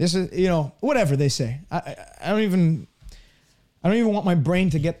 no, this is, whatever they say. I don't even want my brain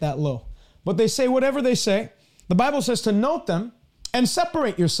to get that low. But they say whatever they say. The Bible says to note them and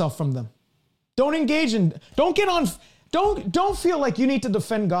separate yourself from them. Don't engage in, don't feel like you need to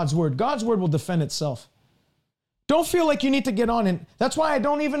defend God's word. God's word will defend itself. Don't feel like you need to get on. And that's why I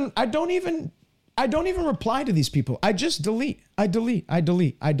don't even reply to these people. I just delete. I delete. I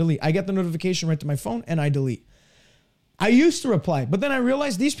get the notification right to my phone and I delete. I used to reply, but then I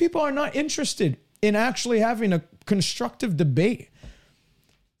realized these people are not interested in actually having a constructive debate.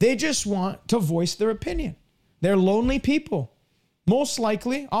 They just want to voice their opinion. They're lonely people. Most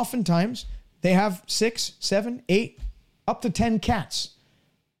likely, oftentimes, they have 6, 7, 8, up to 10 cats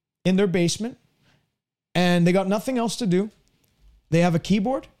in their basement, and they got nothing else to do. They have a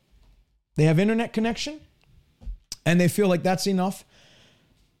keyboard, they have internet connection, and they feel like that's enough.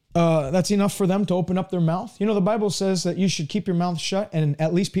 That's enough for them to open up their mouth. You know, the Bible says that you should keep your mouth shut and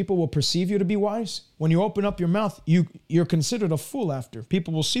at least people will perceive you to be wise. When you open up your mouth, you're considered a fool after.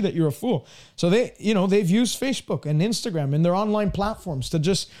 People will see that you're a fool. So they've used Facebook and Instagram and their online platforms to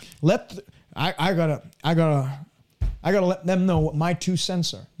just I gotta let them know what my 2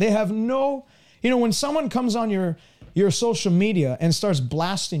 cents are. They have no, when someone comes on your social media and starts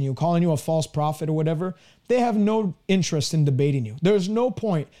blasting you, calling you a false prophet or whatever, they have no interest in debating you. There's no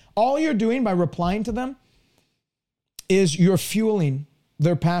point. All you're doing by replying to them is you're fueling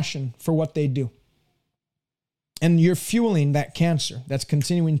their passion for what they do. And you're fueling that cancer that's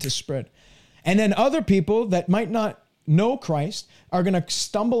continuing to spread. And then other people that might not know Christ are going to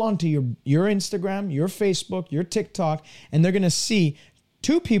stumble onto your Instagram, your Facebook, your TikTok, and they're going to see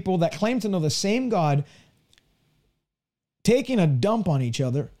 2 people that claim to know the same God taking a dump on each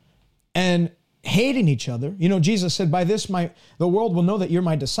other and hating each other. Jesus said, by this the world will know that you're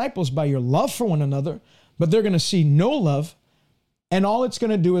my disciples by your love for one another, but they're going to see no love. And all it's going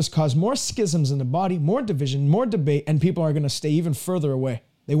to do is cause more schisms in the body, more division, more debate, and people are going to stay even further away.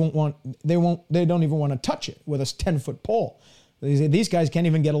 They don't even want to touch it with a 10-foot pole. These guys can't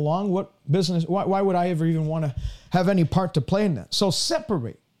even get along. What business, why would I ever even want to have any part to play in that? So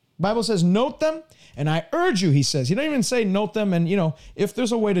separate. Bible says, note them, and I urge you, he says. He don't even say note them and, if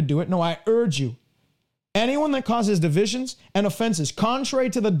there's a way to do it. No, I urge you. Anyone that causes divisions and offenses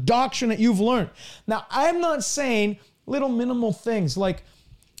contrary to the doctrine that you've learned. Now, I'm not saying little minimal things like,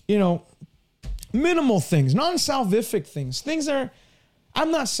 minimal things, non-salvific things.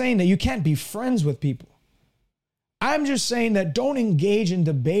 I'm not saying that you can't be friends with people. I'm just saying that don't engage in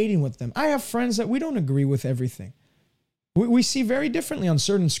debating with them. I have friends that we don't agree with everything. We see very differently on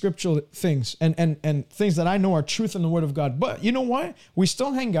certain scriptural things and things that I know are truth in the Word of God. But you know why? We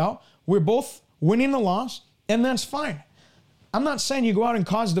still hang out. We're both winning the loss, and that's fine. I'm not saying you go out and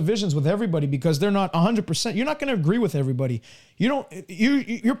cause divisions with everybody because they're not 100%. You're not going to agree with everybody.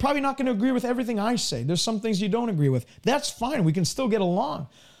 You're probably not going to agree with everything I say. There's some things you don't agree with. That's fine. We can still get along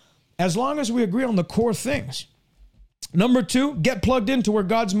as long as we agree on the core things. Number 2, get plugged into where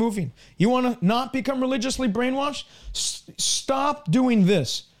God's moving. You want to not become religiously brainwashed? Stop doing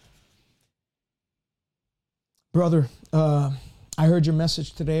this. Brother, I heard your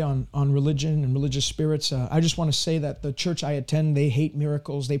message today on religion and religious spirits. I just want to say that the church I attend, they hate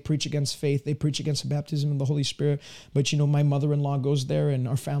miracles. They preach against faith. They preach against the baptism of the Holy Spirit. But my mother-in-law goes there and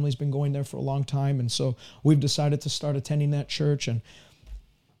our family's been going there for a long time. And so we've decided to start attending that church. And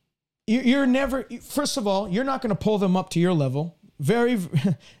first of all, you're not going to pull them up to your level. Very,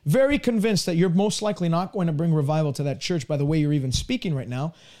 very convinced that you're most likely not going to bring revival to that church by the way you're even speaking right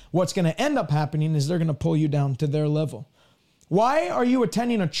now. What's going to end up happening is they're going to pull you down to their level. Why are you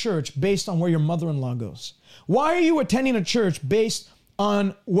attending a church based on where your mother-in-law goes? Why are you attending a church based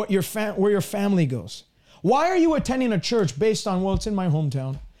on where your family goes? Why are you attending a church based on, it's in my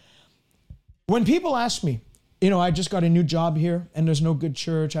hometown? When people ask me, I just got a new job here and there's no good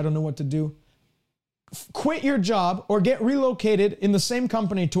church, I don't know what to do. Quit your job or get relocated in the same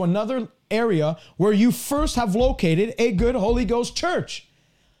company to another area where you first have located a good Holy Ghost church.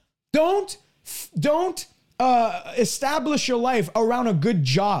 Don't establish your life around a good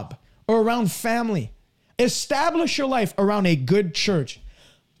job or around family. Establish your life around a good church.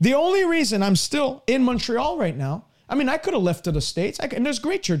 The only reason I'm still in Montreal right now, I could have left to the States, and there's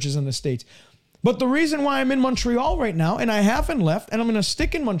great churches in the States. But the reason why I'm in Montreal right now, and I haven't left, and I'm going to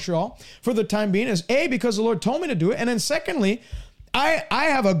stick in Montreal for the time being, is A, because the Lord told me to do it, and then secondly, I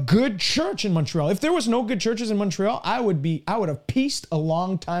have a good church in Montreal. If there was no good churches in Montreal, I would have peaced a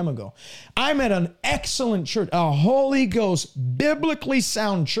long time ago. I'm at an excellent church, a Holy Ghost, biblically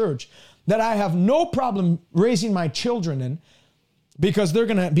sound church that I have no problem raising my children in because they're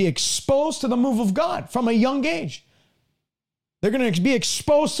going to be exposed to the move of God from a young age. They're going to be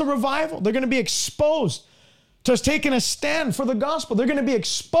exposed to revival. They're going to be exposed to taking a stand for the gospel. They're going to be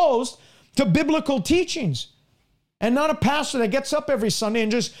exposed to biblical teachings. And not a pastor that gets up every Sunday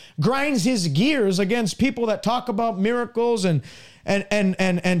and just grinds his gears against people that talk about miracles and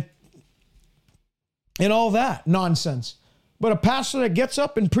and all that nonsense. But a pastor that gets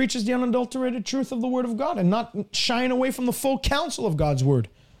up and preaches the unadulterated truth of the Word of God and not shying away from the full counsel of God's Word.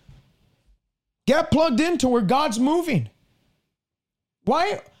 Get plugged into where God's moving.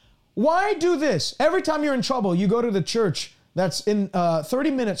 Why do this? Every time you're in trouble, you go to the church that's in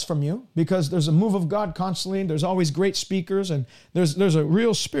 30 minutes from you because there's a move of God constantly. There's always great speakers and there's a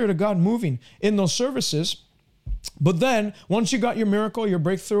real Spirit of God moving in those services. But then once you got your miracle, your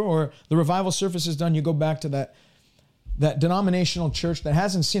breakthrough, or the revival service is done, you go back to that denominational church that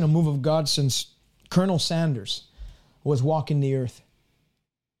hasn't seen a move of God since Colonel Sanders was walking the earth.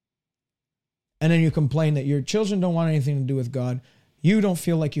 And then you complain that your children don't want anything to do with God. You don't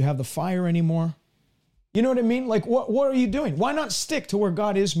feel like you have the fire anymore. You know what I mean? Like, what are you doing? Why not stick to where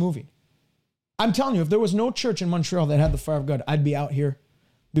God is moving? I'm telling you, if there was no church in Montreal that had the fire of God, I'd be out here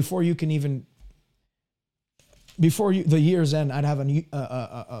before you can even, the year's end, I'd have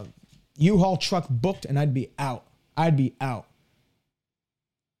a U-Haul truck booked and I'd be out.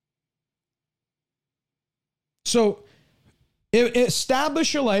 So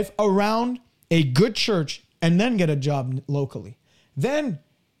establish your life around a good church and then get a job locally. Then,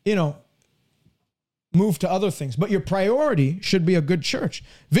 move to other things. But your priority should be a good church.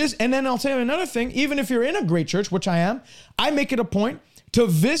 And then I'll tell you another thing. Even if you're in a great church, which I am, I make it a point to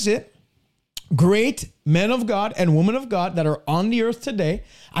visit great men of God and women of God that are on the earth today.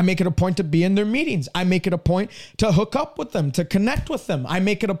 I make it a point to be in their meetings. I make it a point to hook up with them, to connect with them. I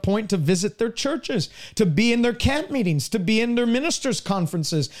make it a point to visit their churches, to be in their camp meetings, to be in their ministers'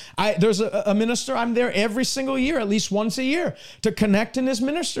 conferences. There's a minister, I'm there every single year, at least once a year, to connect in his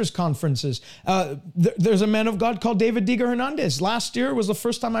ministers' conferences. There's a man of God called David Diga Hernandez. Last year was the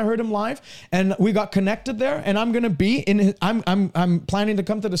first time I heard him live, and we got connected there, and I'm going to be in I'm planning to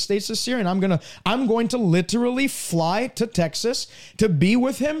come to the States this year, and I'm going to literally fly to Texas to be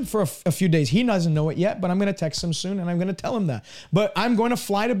with him for a few days. He doesn't know it yet, but I'm going to text him soon and I'm going to tell him that. But I'm going to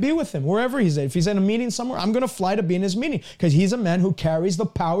fly to be with him wherever he's at. If he's at a meeting somewhere, I'm going to fly to be in his meeting because he's a man who carries the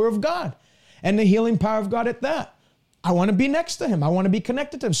power of God and the healing power of God at that. I want to be next to him. I want to be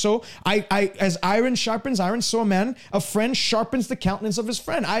connected to him. So as iron sharpens iron, so a friend sharpens the countenance of his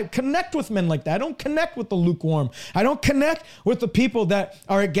friend. I connect with men like that. I don't connect with the lukewarm. I don't connect with the people that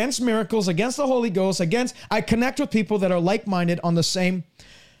are against miracles, against the Holy Ghost, I connect with people that are like-minded in the same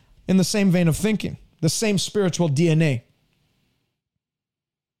vein of thinking, the same spiritual DNA.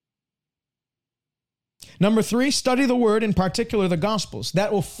 Number 3, study the Word, in particular the Gospels.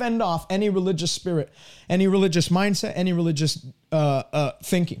 That will fend off any religious spirit, any religious mindset, any religious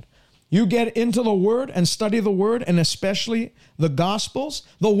thinking. You get into the Word and study the Word, and especially the Gospels.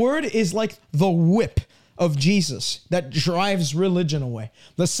 The Word is like the whip of Jesus that drives religion away.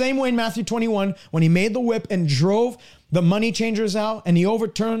 The same way in Matthew 21, when he made the whip and drove the money changers out, and he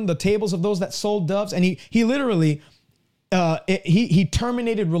overturned the tables of those that sold doves, and he literally... He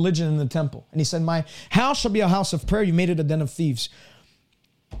terminated religion in the temple. And he said, my house shall be a house of prayer. You made it a den of thieves.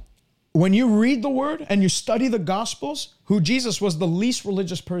 When you read the Word and you study the Gospels, who Jesus was the least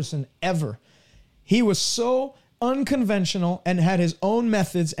religious person ever. He was so unconventional and had his own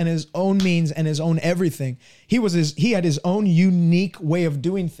methods and his own means and his own everything. He had his own unique way of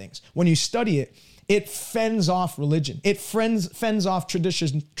doing things. When you study it, it fends off religion. It fends off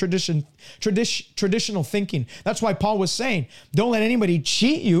traditional thinking. That's why Paul was saying, don't let anybody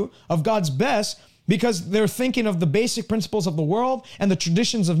cheat you of God's best because they're thinking of the basic principles of the world and the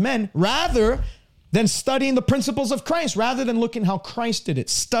traditions of men rather than studying the principles of Christ, rather than looking how Christ did it.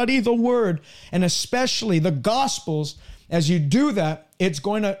 Study the Word and especially the Gospels. As you do that, it's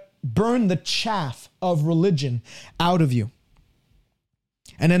going to burn the chaff of religion out of you.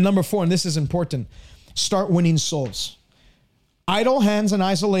 And then number 4, and this is important, start winning souls. Idle hands and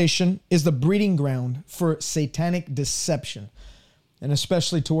isolation is the breeding ground for satanic deception, and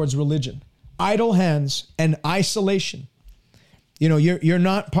especially towards religion. Idle hands and isolation. You're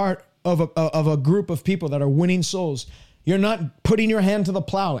not part of a group of people that are winning souls. You're not putting your hand to the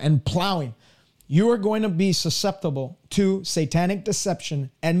plow and plowing. You are going to be susceptible to satanic deception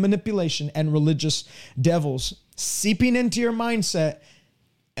and manipulation and religious devils seeping into your mindset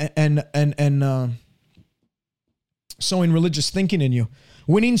and sowing religious thinking in you.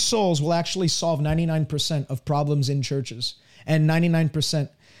 Winning souls will actually solve 99% of problems in churches and 99%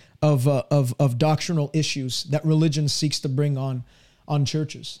 of doctrinal issues that religion seeks to bring on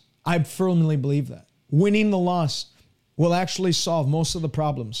churches. I firmly believe that. Winning the lost will actually solve most of the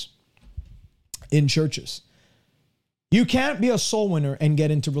problems in churches. You can't be a soul winner and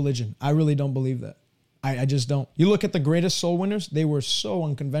get into religion. I really don't believe that. I just don't. You look at the greatest soul winners, they were so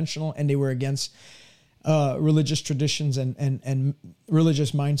unconventional and they were against religious traditions and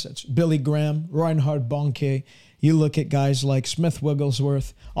religious mindsets. Billy Graham, Reinhard Bonnke. You look at guys like Smith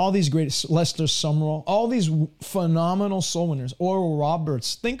Wigglesworth, all these great, Lester Sumrall, all these phenomenal soul winners. Oral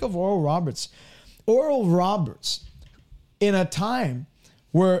Roberts. Think of Oral Roberts. Oral Roberts, in a time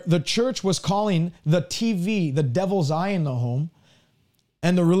where the church was calling the TV the devil's eye in the home,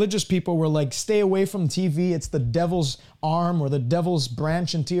 and the religious people were like, stay away from TV. It's the devil's arm or the devil's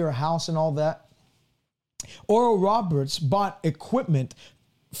branch into your house and all that. Oral Roberts bought equipment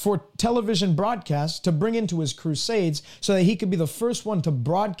for television broadcasts to bring into his crusades so that he could be the first one to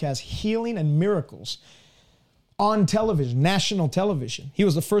broadcast healing and miracles on television, national television. He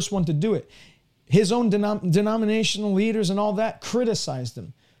was the first one to do it. His own denominational leaders and all that criticized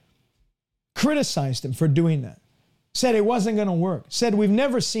him for doing that. Said it wasn't going to work. Said, we've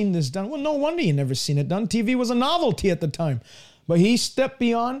never seen this done. Well, no wonder you never seen it done. TV was a novelty at the time. But he stepped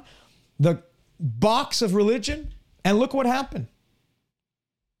beyond the box of religion, and look what happened.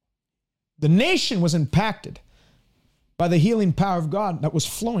 The nation was impacted by the healing power of God that was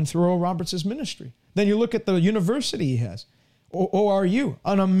flowing through Oral Roberts' ministry. Then you look at the university he has, ORU,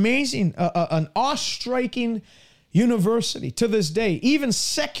 an amazing, an awe-striking university to this day. Even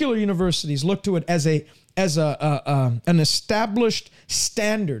secular universities look to it as an established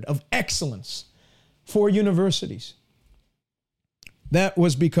standard of excellence for universities. That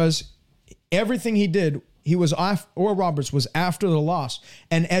was because everything he did, Oral Roberts was after the lost.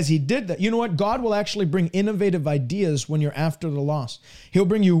 And as he did that, you know what? God will actually bring innovative ideas when you're after the lost. He'll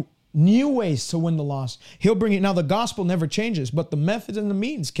bring you new ways to win the lost. He'll bring it. Now, the gospel never changes, but the methods and the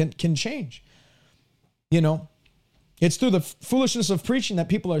means can change. You know, it's through the foolishness of preaching that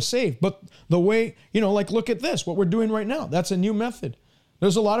people are saved. But the way, you know, like look at this, what we're doing right now. That's a new method.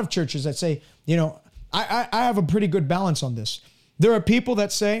 There's a lot of churches that say, you know, I have a pretty good balance on this. There are people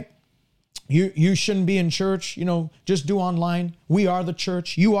that say, you shouldn't be in church, you know, just do online. We are the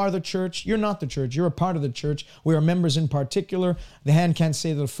church. You are the church. You're not the church. You're a part of the church. We are members in particular. The hand can't say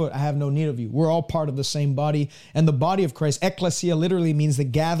to the foot, I have no need of you. We're all part of the same body. And the body of Christ, ecclesia literally means the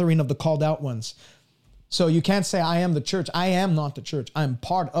gathering of the called out ones. So you can't say, I am the church. I am not the church. I'm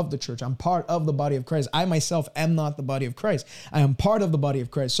part of the church. I'm part of the body of Christ. I myself am not the body of Christ. I am part of the body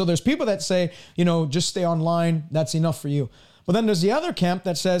of Christ. So there's people that say, you know, just stay online. That's enough for you. But then there's the other camp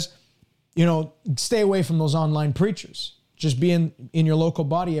that says, you know, stay away from those online preachers. Just be in your local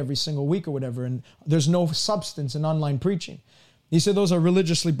body every single week or whatever. And there's no substance in online preaching. He said those are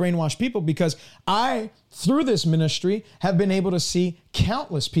religiously brainwashed people because I, through this ministry, have been able to see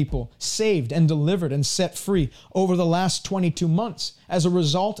countless people saved and delivered and set free over the last 22 months as a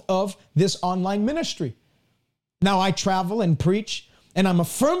result of this online ministry. Now I travel and preach, and I'm a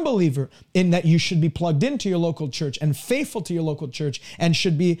firm believer in that you should be plugged into your local church and faithful to your local church, and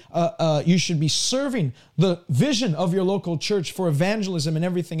you should be serving the vision of your local church for evangelism and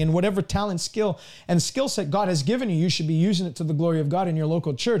everything, and whatever talent, skill, and skill set God has given you, you should be using it to the glory of God in your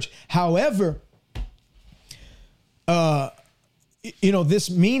local church. However, you know, this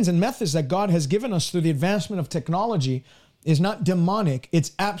means and methods that God has given us through the advancement of technology is not demonic.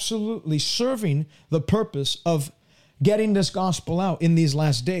 It's absolutely serving the purpose of getting this gospel out in these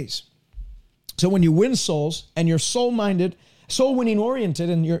last days. So when you win souls and you're soul-minded, soul-winning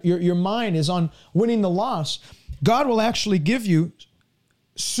oriented, and your mind is on winning the lost, God will actually give you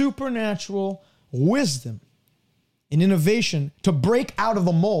supernatural wisdom and innovation to break out of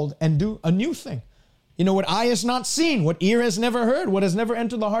the mold and do a new thing. You know, what eye has not seen, what ear has never heard, what has never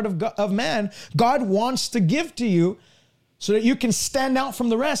entered the heart of man, God wants to give to you so that you can stand out from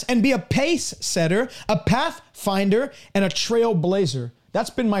the rest and be a pace setter, a pathfinder, and a trailblazer.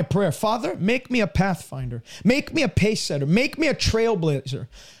 That's been my prayer. Father, make me a pathfinder. Make me a pace setter. Make me a trailblazer.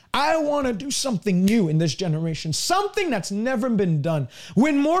 I want to do something new in this generation, something that's never been done.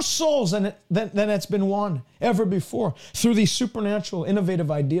 Win more souls than it's been won ever before through these supernatural, innovative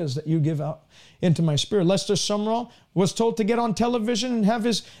ideas that you give out into my spirit. Lester Sumrall was told to get on television and have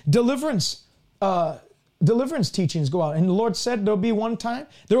his deliverance teachings go out. And the Lord said there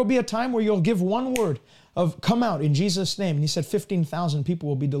will be a time where you'll give one word of come out in Jesus' name. And he said 15,000 people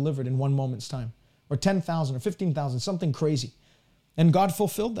will be delivered in one moment's time, or 10,000 or 15,000, something crazy. And God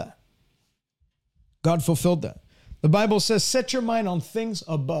fulfilled that. God fulfilled that. The Bible says, set your mind on things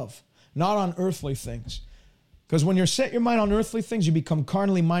above, not on earthly things. Because when you set your mind on earthly things, you become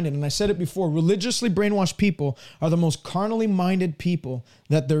carnally minded. And I said it before, religiously brainwashed people are the most carnally minded people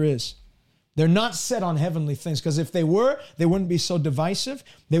that there is. They're not set on heavenly things, because if they were, they wouldn't be so divisive.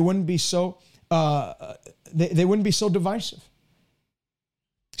 They wouldn't be so divisive.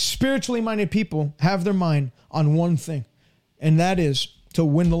 Spiritually minded people have their mind on one thing, and that is to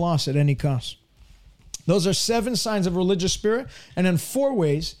win the lost at any cost. Those are 7 signs of religious spirit, and then 4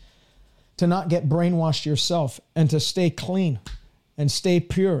 ways to not get brainwashed yourself and to stay clean and stay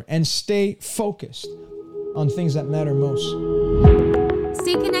pure and stay focused on things that matter most.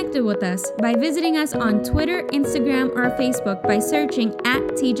 Stay connected with us by visiting us on Twitter, Instagram, or Facebook by searching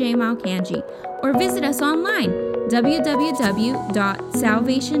 @TJ Malkanji, or visit us online,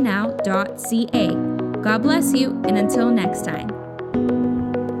 www.salvationnow.ca. God bless you, and until next time.